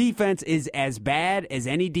 Their defense is as bad as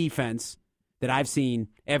any defense that I've seen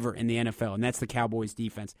ever in the NFL, and that's the Cowboys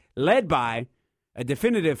defense, led by a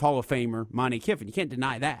definitive Hall of Famer, Monte Kiffin. You can't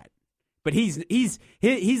deny that. But he's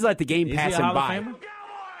let the game pass him by.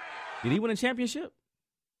 Did he win a championship?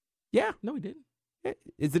 Yeah. No, he didn't.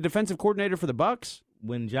 Is the defensive coordinator for the Bucs?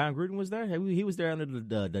 When John Gruden was there, he was there under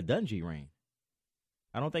the Dungy reign.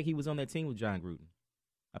 I don't think he was on that team with John Gruden.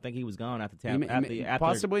 I think he was gone after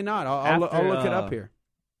possibly not. I'll look it up here.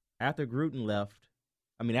 After Gruden left,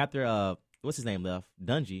 after what's his name left,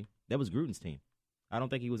 Dungy, that was Gruden's team. I don't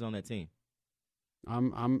think he was on that team.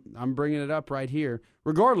 I'm bringing it up right here.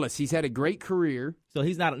 Regardless, he's had a great career. So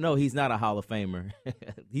he's not a Hall of Famer.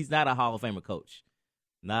 He's not a Hall of Famer coach.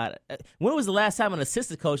 When was the last time an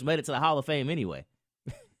assistant coach made it to the Hall of Fame anyway?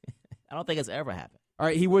 I don't think it's ever happened. All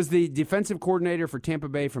right, he was the defensive coordinator for Tampa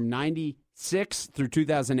Bay from 96 through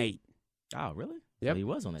 2008. Oh, really? Yep. So he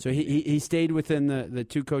was on that So team. he stayed within the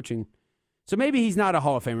two coaching. So maybe he's not a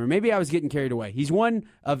Hall of Famer. Maybe I was getting carried away. He's one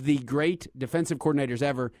of the great defensive coordinators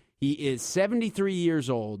ever. He is 73 years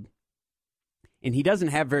old, and he doesn't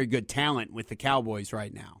have very good talent with the Cowboys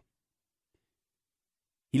right now.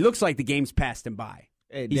 He looks like the game's passed him by.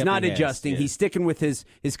 He's not adjusting. He's sticking with his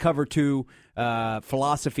cover two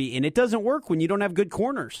philosophy, and it doesn't work when you don't have good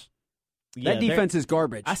corners. That defense is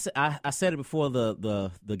garbage. I said it before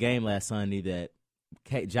the game last Sunday that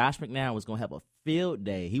Josh McNair was going to have a field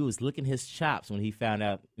day. He was licking his chops when he found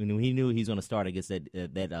out, when he knew he was going to start against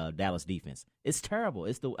that Dallas defense. It's terrible.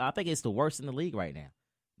 I think it's the worst in the league right now.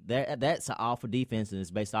 That's an awful defense, and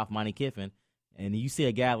it's based off Monty Kiffin. And you see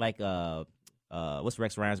a guy like what's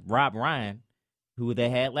Rex Ryan's Rob Ryan, who they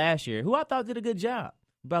had last year, who I thought did a good job.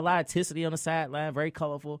 But a lot of tenacity on the sideline, very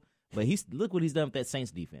colorful. But look what he's done with that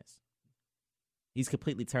Saints defense. He's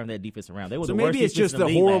completely turned that defense around. They were so the worst maybe it's just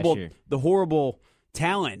defense in the horrible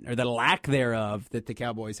talent or the lack thereof that the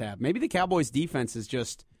Cowboys have. Maybe the Cowboys defense is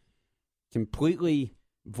just completely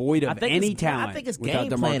void of any talent. I think it's without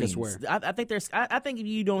game planning. DeMarcus Ware. I think if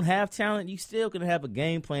you don't have talent, you still can have a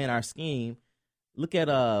game plan or scheme. Look at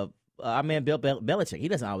our man Bill Belichick. He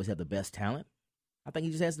doesn't always have the best talent. I think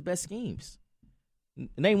he just has the best schemes.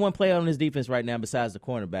 Name one player on his defense right now besides the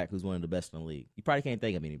cornerback who's one of the best in the league. You probably can't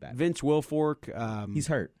think of anybody. Vince Wilfork. He's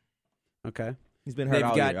hurt. Okay. He's been hurt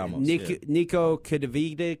all year almost. Nico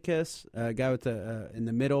Kadavidikis, guy with the in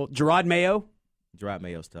the middle. Gerard Mayo. Gerard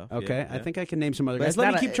Mayo's tough. Okay. Yeah. I think I can name some other guys.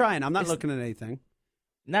 Let me keep trying. I'm not looking at anything.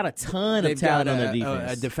 Not a ton of talent on the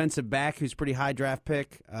defense. A defensive back who's pretty high draft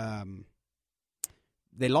pick.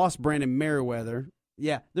 They lost Brandon Merriweather.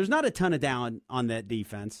 Yeah, there's not a ton of talent on that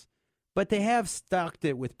defense, but they have stocked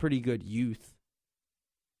it with pretty good youth.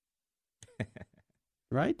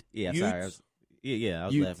 Right? Yeah, sorry. I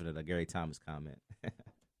was laughing at a Gary Thomas comment.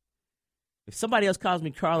 If somebody else calls me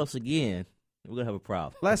Carlos again, we're going to have a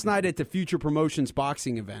problem. Last night at the Future Promotions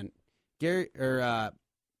boxing event,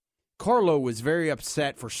 Carlo was very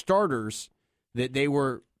upset, for starters, that they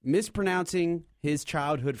were mispronouncing his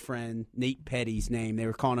childhood friend Nate Petty's name. They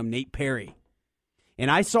were calling him Nate Perry. And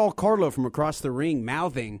I saw Carlo from across the ring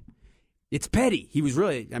mouthing, "It's Petty." He was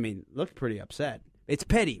really, looked pretty upset. "It's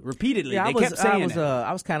Petty," repeatedly. Yeah, they kept saying it.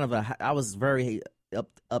 I was very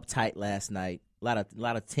uptight last night. A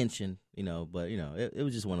lot of tension, but it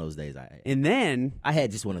was just one of those days I had. And then I had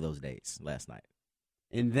just one of those days last night.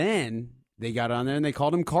 And then they got on there and they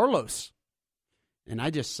called him Carlos. And I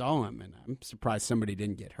just saw him, and I'm surprised somebody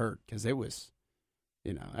didn't get hurt, because it was,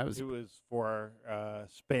 It was for our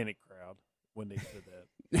Hispanic crowd when they said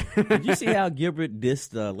that. Did you see how Gilbert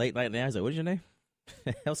dissed Late Night Now? He's like, "What's your name?"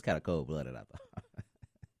 That was kind of cold-blooded, I thought.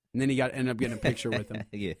 And then he ended up getting a picture with him.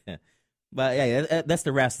 Yeah. But, yeah, that's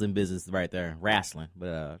the wrestling business right there, wrestling.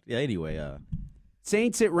 But, anyway.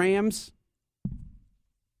 Saints at Rams.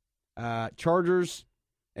 Chargers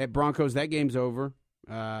at Broncos. That game's over.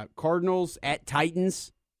 Cardinals at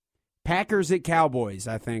Titans. Packers at Cowboys,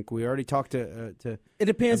 I think. We already talked to it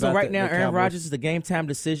depends. On right now, Aaron Cowboys. Rodgers is the game-time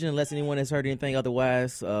decision, unless anyone has heard anything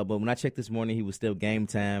otherwise. But when I checked this morning, he was still game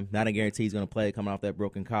time. Not a guarantee he's going to play coming off that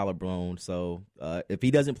broken collarbone. So if he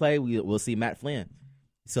doesn't play, we'll see Matt Flynn.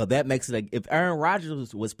 So that makes it if Aaron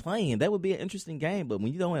Rodgers was playing, that would be an interesting game. But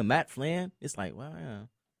when you don't have Matt Flynn, it's like, well, yeah.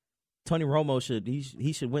 Tony Romo should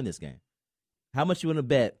win this game. How much you want to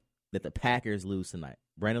bet that the Packers lose tonight?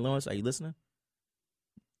 Brandon Lawrence, are you listening?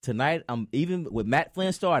 Tonight, even with Matt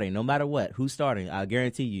Flynn starting, no matter what, who's starting, I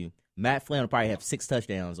guarantee you, Matt Flynn will probably have 6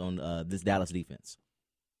 touchdowns on this Dallas defense.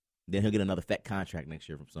 Then he'll get another fat contract next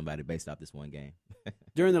year from somebody based off this one game.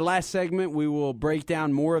 During the last segment, we will break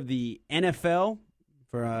down more of the NFL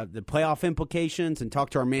for the playoff implications and talk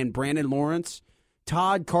to our man Brandon Lawrence.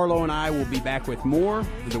 Todd, Carlo, and I will be back with more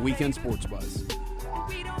of the Weekend Sports Buzz.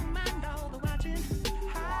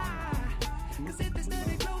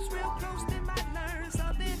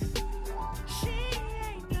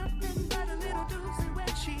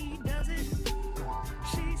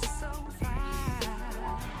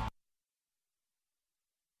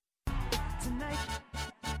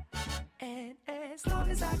 As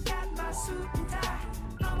long as I got my suit and tie,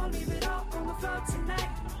 I'ma leave it all on the floor tonight.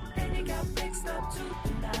 And it got fixed up to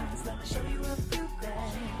the nines. Let me show you a few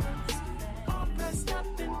things. All dressed up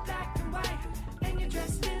in black and white, and you're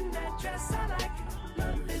dressed in that dress I like.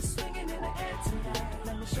 Love is swinging in the air tonight.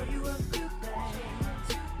 Let me show you a few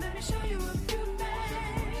things. Let me show you a few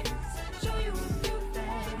things. Show you a few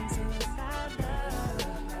things inside love.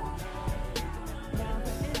 Now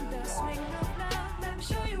we're in the swing of love. Let me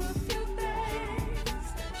show you a few.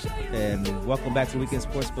 And welcome back to Weekend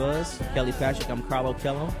Sports Buzz. Kelly Patrick, I'm Carlo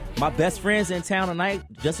Kellum. My best friend's in town tonight,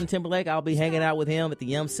 Justin Timberlake. I'll be hanging out with him at the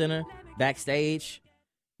Yum Center backstage.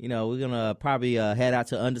 We're gonna probably head out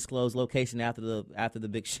to undisclosed location after the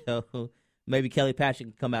big show. Maybe Kelly Patrick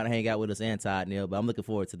can come out and hang out with us and Todd Neal, but I'm looking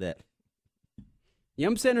forward to that.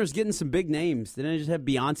 Yum Center's getting some big names. Didn't I just have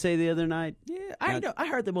Beyonce the other night? Yeah, I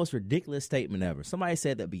heard the most ridiculous statement ever. Somebody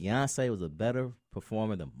said that Beyonce was a better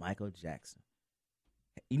performer than Michael Jackson.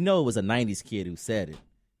 It was a 90s kid who said it,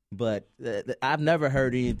 but I've never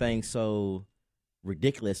heard anything so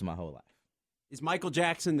ridiculous in my whole life. Is Michael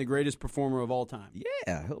Jackson the greatest performer of all time?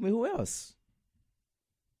 Yeah. Help me. Who else?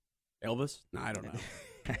 Elvis? No, I don't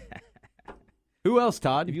know. Who else,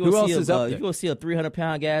 Todd? If you Who wanna else see is a, up if there? you want to see a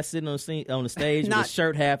 300-pound guy sitting on the stage with Not- his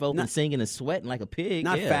shirt half open, not- singing and sweating like a pig,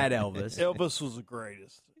 Not yeah. Fat Elvis. Elvis was the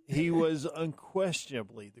greatest. He was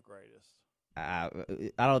unquestionably the greatest. I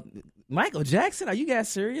don't. Michael Jackson? Are you guys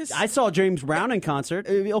serious? I saw James Brown in concert.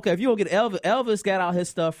 Okay, if you don't get Elvis got all his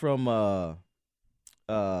stuff from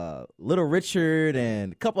Little Richard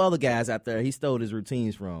and a couple other guys out there. He stole his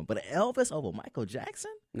routines from. But Elvis over Michael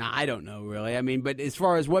Jackson? Nah, I don't know really. I mean, but as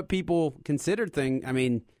far as what people consider thing, I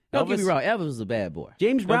mean, Don't get Elvis- me wrong. Elvis was a bad boy.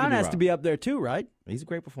 James Don't Brown get me has wrong. to be up there too, right? He's a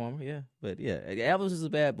great performer, yeah. But yeah, Elvis is a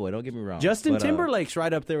bad boy. Don't get me wrong. Justin But, Timberlake's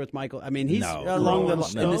right up there with Michael. I mean, he's No. along Rolling in the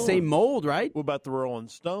Stones. same mold, right? What about the Rolling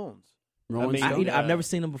Stones? Rolling mean, Stones. I've never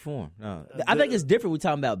seen him perform. No. I think it's different. We're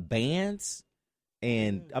talking about bands,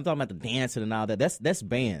 and I'm talking about the dancing and all that. That's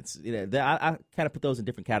bands. I kind of put those in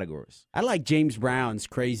different categories. I like James Brown's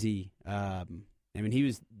crazy. I mean, he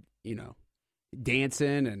was,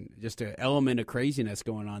 dancing and just an element of craziness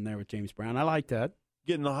going on there with James Brown. I like that.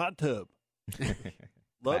 Get in the hot tub. Loved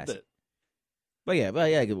Classic. it. But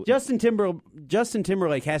yeah. Justin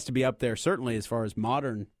Timberlake has to be up there, certainly as far as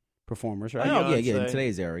modern performers, right? Oh, yeah. In Beyonce.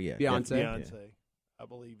 today's era, yeah. Beyonce. Beyonce, I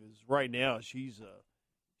believe, is right now. She's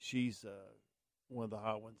one of the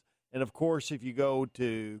hot ones. And of course, if you go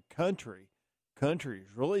to country is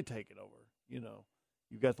really taking over.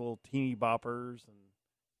 You've got the little teeny boppers and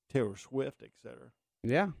Taylor Swift, etc.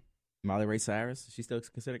 Yeah. Molly Ray Cyrus, is she still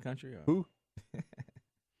considered country? Or? Who?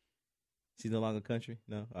 She's no longer country?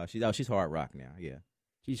 No? She's hard rock now, yeah.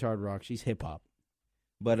 She's hard rock. She's hip hop.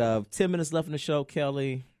 But 10 minutes left in the show,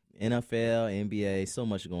 Kelly. NFL, NBA, so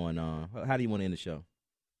much going on. How do you want to end the show?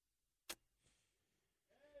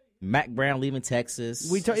 Mac Brown leaving Texas.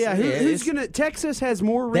 Who's it's- gonna? Texas has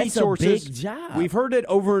more That's resources. a big job. We've heard it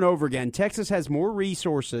over and over again. Texas has more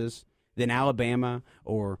resources than Alabama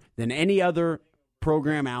or than any other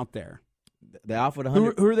program out there. They offered Who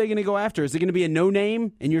 100. are they going to go after? Is it going to be a no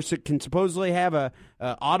name, and you can supposedly have a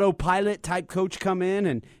autopilot type coach come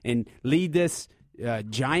in and lead this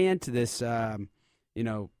giant, this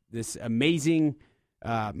this amazing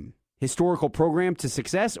historical program to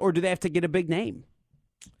success, or do they have to get a big name?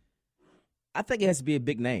 I think it has to be a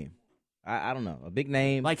big name. I don't know. A big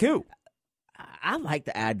name. Like who? I like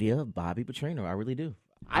the idea of Bobby Petrino. I really do.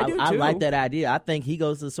 I do, I too. like that idea. I think he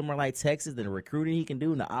goes to somewhere like Texas, and the recruiting he can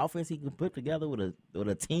do, and the offense he can put together with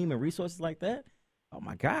a team and resources like that. Oh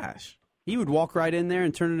my gosh, He would walk right in there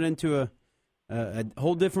and turn it into a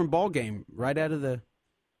whole different ball game right out of the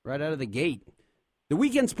gate. The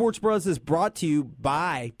Weekend Sports Bros is brought to you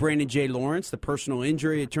by Brandon J. Lawrence, the personal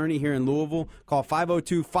injury attorney here in Louisville. Call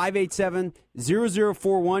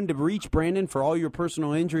 502-587-0041 to reach Brandon for all your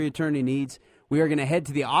personal injury attorney needs. We are going to head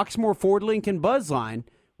to the Oxmoor Ford Lincoln Buzz Line,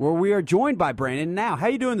 where we are joined by Brandon now. How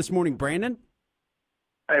you doing this morning, Brandon?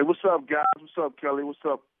 Hey, what's up, guys? What's up, Kelly? What's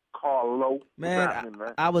up, Carlo? man! What's happening,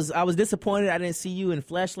 man? I was disappointed I didn't see you in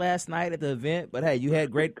flesh last night at the event, but hey, you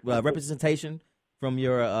had great representation from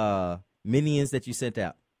your minions that you sent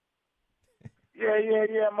out. Yeah.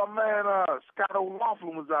 My man, Scott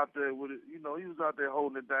O'Loughlin was out there with it. He was out there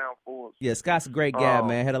holding it down for us. Yeah, Scott's a great guy,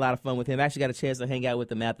 man. Had a lot of fun with him. Actually got a chance to hang out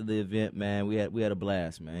with him after the event, man. We had a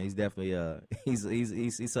blast, man. He's definitely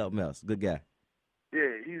he's something else. Good guy. Yeah,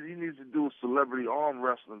 he needs to do a celebrity arm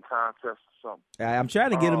wrestling contest or something. I'm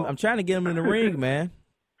trying to get him. I'm trying to get him in the ring, man.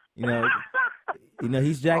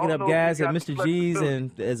 He's jacking I up don't know if guys he at got Mr. the G's, flexibility.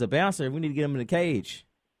 and as a bouncer, we need to get him in the cage.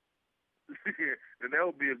 And that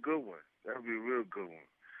would be a good one. That would be a real good one.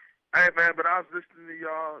 Hey, man, but I was listening to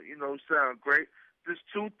y'all, sound great. Just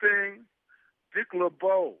two things. Dick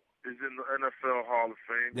LeBeau is in the NFL Hall of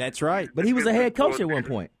Fame. That's right. But he was a head coach at one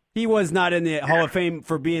point. He was not in the Hall of Fame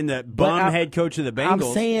for being the bum head coach of the Bengals.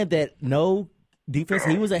 I'm saying that no defense.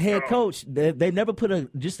 He was a head coach. They never put a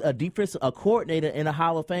coordinator in a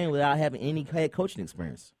Hall of Fame without having any head coaching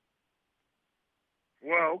experience.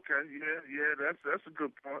 Well, okay, yeah, that's a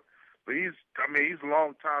good point. But he's a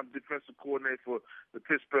long-time defensive coordinator for the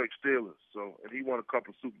Pittsburgh Steelers. So, and he won a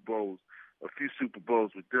few Super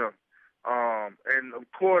Bowls with them. And of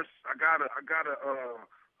course, I gotta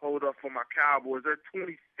hold up for my Cowboys. They're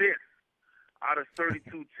 25th out of 32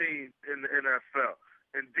 teams in the NFL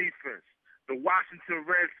in defense. The Washington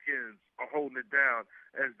Redskins are holding it down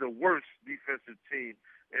as the worst defensive team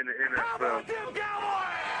in the NFL.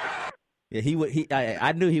 Yeah,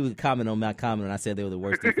 I knew he would comment on my comment when I said they were the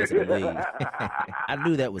worst defense in the league. I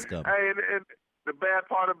knew that was coming. Hey, and the bad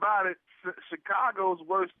part about it, Chicago's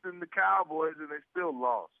worse than the Cowboys, and they still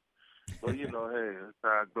lost. But, hey, that's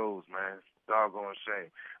how it goes, man. It's a doggone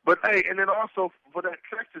shame. But, hey, and then also for that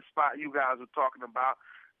Texas spot you guys were talking about,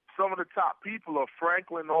 some of the top people are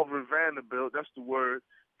Franklin over at Vanderbilt. That's the word.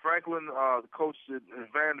 Franklin, the coach at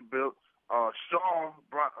Vanderbilt. Shaw,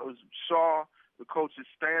 the coach at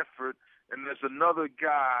Stanford. And there's another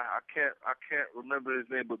guy, I can't remember his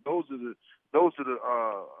name, but those are the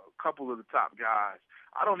couple of the top guys.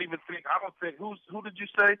 I don't think who did you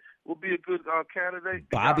say will be a good candidate?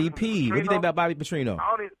 Bobby P. What do you think about Bobby Petrino?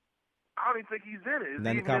 I don't even think he's in it. Is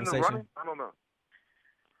he even in the running? I don't know.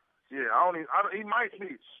 Yeah, he might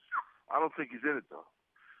be. I don't think he's in it though.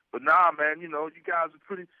 But nah, man, you guys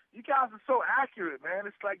are so accurate, man.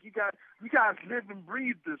 It's like you guys live and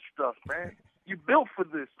breathe this stuff, man. You built for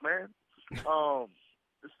this, man.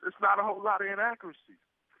 It's not a whole lot of inaccuracies.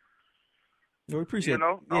 We appreciate it.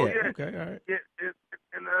 Yeah. Okay, all right.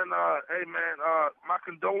 And then, hey, man, my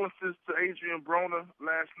condolences to Adrian Broner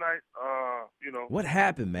last night. What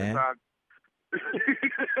happened, man?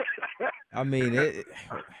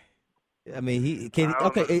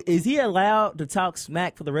 Is he allowed to talk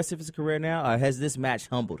smack for the rest of his career now, or has this match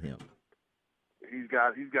humbled him? He's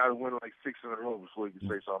got to win like 6 in a row before he can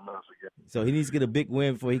say something else again. So he needs to get a big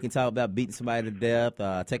win before he can talk about beating somebody to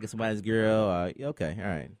death, taking somebody's girl. Okay, all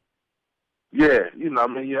right. Yeah,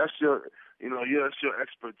 that's your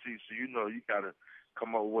expertise. So you got to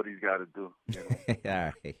come up with what he's got to do.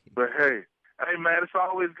 All right. But hey, man, it's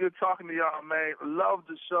always good talking to y'all, man. Love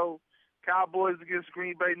the show. Cowboys against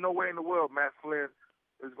Green Bay. No way in the world Matt Flynn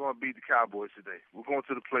is going to beat the Cowboys today. We're going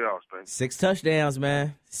to the playoffs, baby. 6 touchdowns,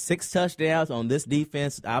 man. 6 touchdowns on this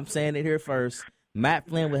defense. I'm saying it here first. Matt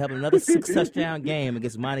Flynn will have another 6-touchdown game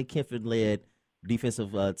against Monty Kiffin-led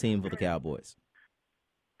defensive team for the Cowboys.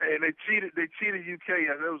 Hey, they cheated UK.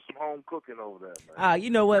 Yeah, there was some home cooking over there, man.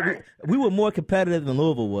 You know what? We were more competitive than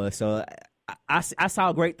Louisville was. So I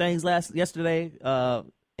saw great things yesterday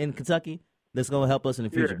in Kentucky that's going to help us in the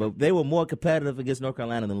future. Yeah. But they were more competitive against North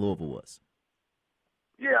Carolina than Louisville was.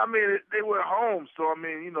 Yeah, they were at home, so,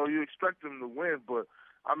 you expect them to win. But,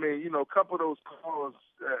 a couple of those calls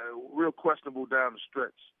real questionable down the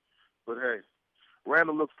stretch. But, hey,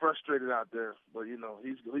 Randall looked frustrated out there. But,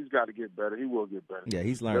 he's got to get better. He will get better. Yeah,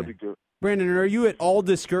 he's learning. That'll be good. Brandon, are you at all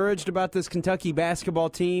discouraged about this Kentucky basketball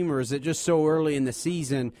team, or is it just so early in the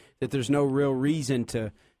season that there's no real reason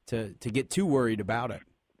to get too worried about it?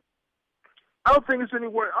 I don't think it's any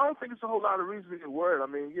worry. I don't think it's a whole lot of reason to get worried.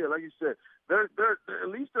 Like you said, they're at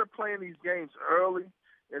least they're playing these games early,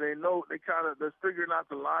 and they know they're figuring out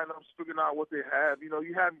the lineups, figuring out what they have. You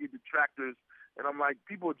have your detractors, and I'm like,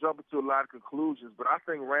 people are jumping to a lot of conclusions, but I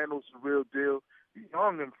think Randall's the real deal.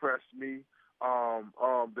 Young impressed me.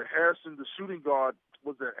 The Harrison, the shooting guard,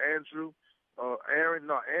 was it Andrew? Aaron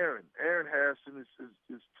Harrison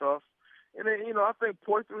is tough, and then I think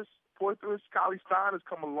Poitras, Kylie Stein has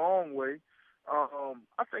come a long way.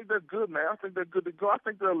 I think they're good, man. I think they're good to go. I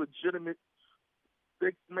think they're legitimate.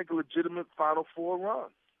 They make a legitimate Final Four run.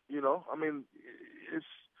 It's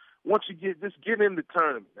once you get in the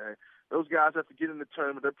tournament, man. Those guys have to get in the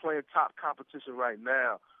tournament. They're playing top competition right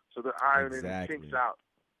now, so they're ironing the kinks out.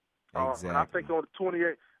 And I think on the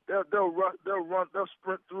 28th, they'll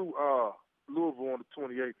sprint through Louisville on the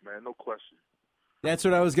 28th, man. No question. That's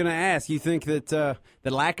what I was going to ask. You think that the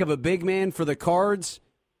lack of a big man for the Cards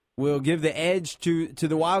will give the edge to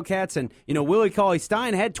the Wildcats? And, Willie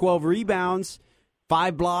Cauley-Stein had 12 rebounds,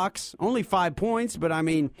 5 blocks, only 5 points, but,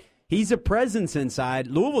 he's a presence inside.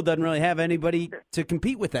 Louisville doesn't really have anybody to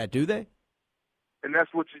compete with that, do they? And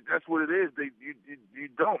that's what it is. You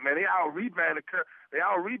don't, man. They out rebounded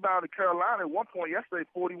Carolina at one point yesterday,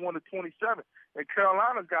 41-27. And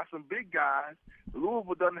Carolina's got some big guys.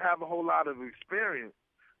 Louisville doesn't have a whole lot of experience.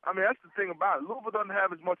 That's the thing about it. Louisville doesn't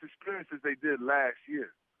have as much experience as they did last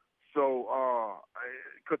year. So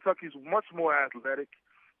Kentucky's much more athletic,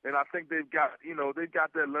 and I think they've got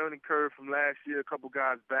that learning curve from last year. A couple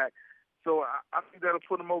guys back, so I think that'll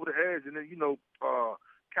put them over the edge. And then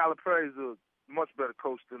Calipari is a much better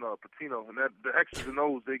coach than Pitino, and that the X's and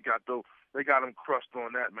O's they got them crushed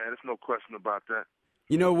on that, man. There's no question about that.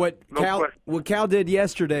 What Cal did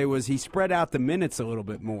yesterday was he spread out the minutes a little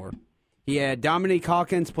bit more. He had Dominique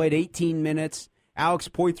Hawkins played 18 minutes. Alex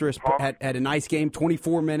Poitras had a nice game,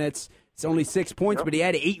 24 minutes. It's only 6 points, but he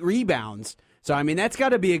had 8 rebounds. So, that's got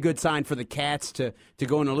to be a good sign for the Cats to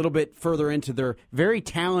go in a little bit further into their very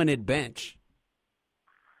talented bench.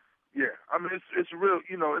 Yeah, it's real.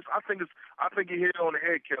 I think you hit it on the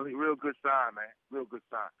head, Kelly. Real good sign, man. Real good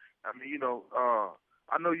sign.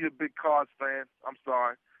 I know you're a big Cards fan. I'm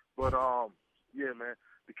sorry, but yeah, man,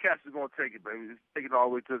 the Cats is gonna take it, baby. Just take it all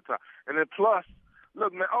the way to the top. And then plus,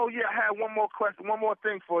 Look, man. Oh yeah, I had one more question, one more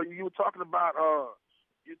thing for you. You were talking about the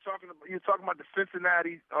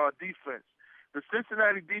Cincinnati defense. The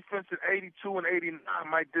Cincinnati defense in '82 and '89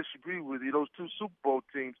 might disagree with you. Those two Super Bowl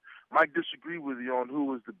teams might disagree with you on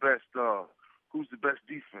who's the best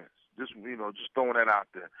defense. Just throwing that out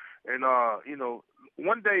there. And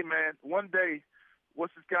one day,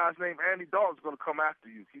 what's this guy's name? Andy Dalton's going to come after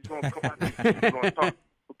you. He's going to come after you. He's going to talk.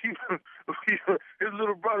 His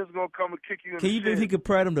little brother's going to come and kick you in the Can you believe he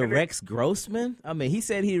compared him to Rex Grossman? I mean, he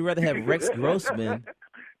said he'd rather have Rex Grossman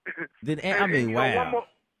than wow.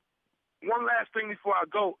 One last thing before I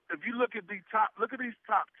go. If you look at these top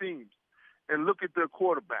teams and look at their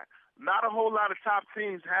quarterback, not a whole lot of top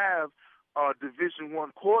teams have a Division I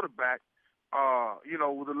quarterback,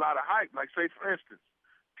 with a lot of hype. Like, say, for instance,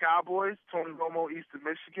 Cowboys, Tony Romo, Eastern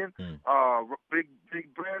Michigan, Big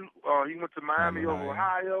Ben, he went to Miami over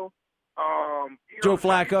Ohio. Joe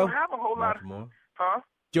Flacco. Don't have a whole lot of,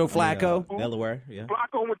 Joe Flacco. Delaware, yeah.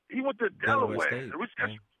 Flacco went to Delaware. State,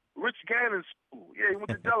 Rich Gannon's school. Yeah, he went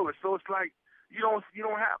to Delaware. So it's like you don't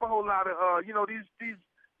have a whole lot of these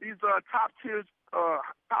top tier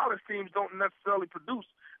college teams don't necessarily produce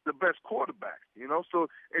the best quarterback, So,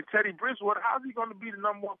 and Teddy Bridgewater, how's he going to be the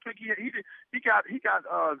number one pick? He got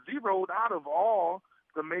zeroed out of all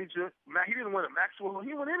the major. He didn't win a Maxwell. He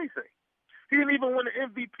didn't win anything. He didn't even win the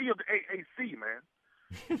MVP of the AAC, man.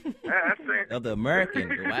 That's saying, of the American.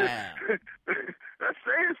 Wow. That's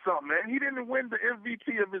saying something, man. He didn't win the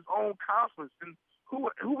MVP of his own conference. And who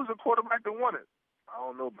was the quarterback that won it? I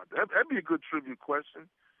don't know about that. That'd be a good trivia question.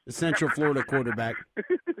 The Central Florida quarterback.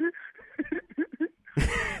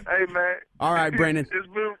 Hey, man. All right, Brandon. All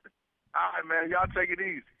right, man. Y'all take it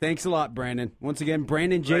easy. Thanks a lot, Brandon. Once again,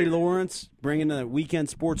 Brandon J. Lawrence bringing the Weekend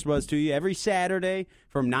Sports Buzz to you every Saturday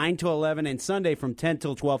from 9 to 11 and Sunday from 10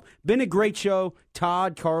 till 12. Been a great show.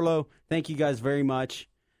 Todd, Carlo, thank you guys very much.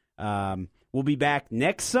 We'll be back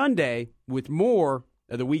next Sunday with more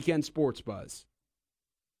of the Weekend Sports Buzz.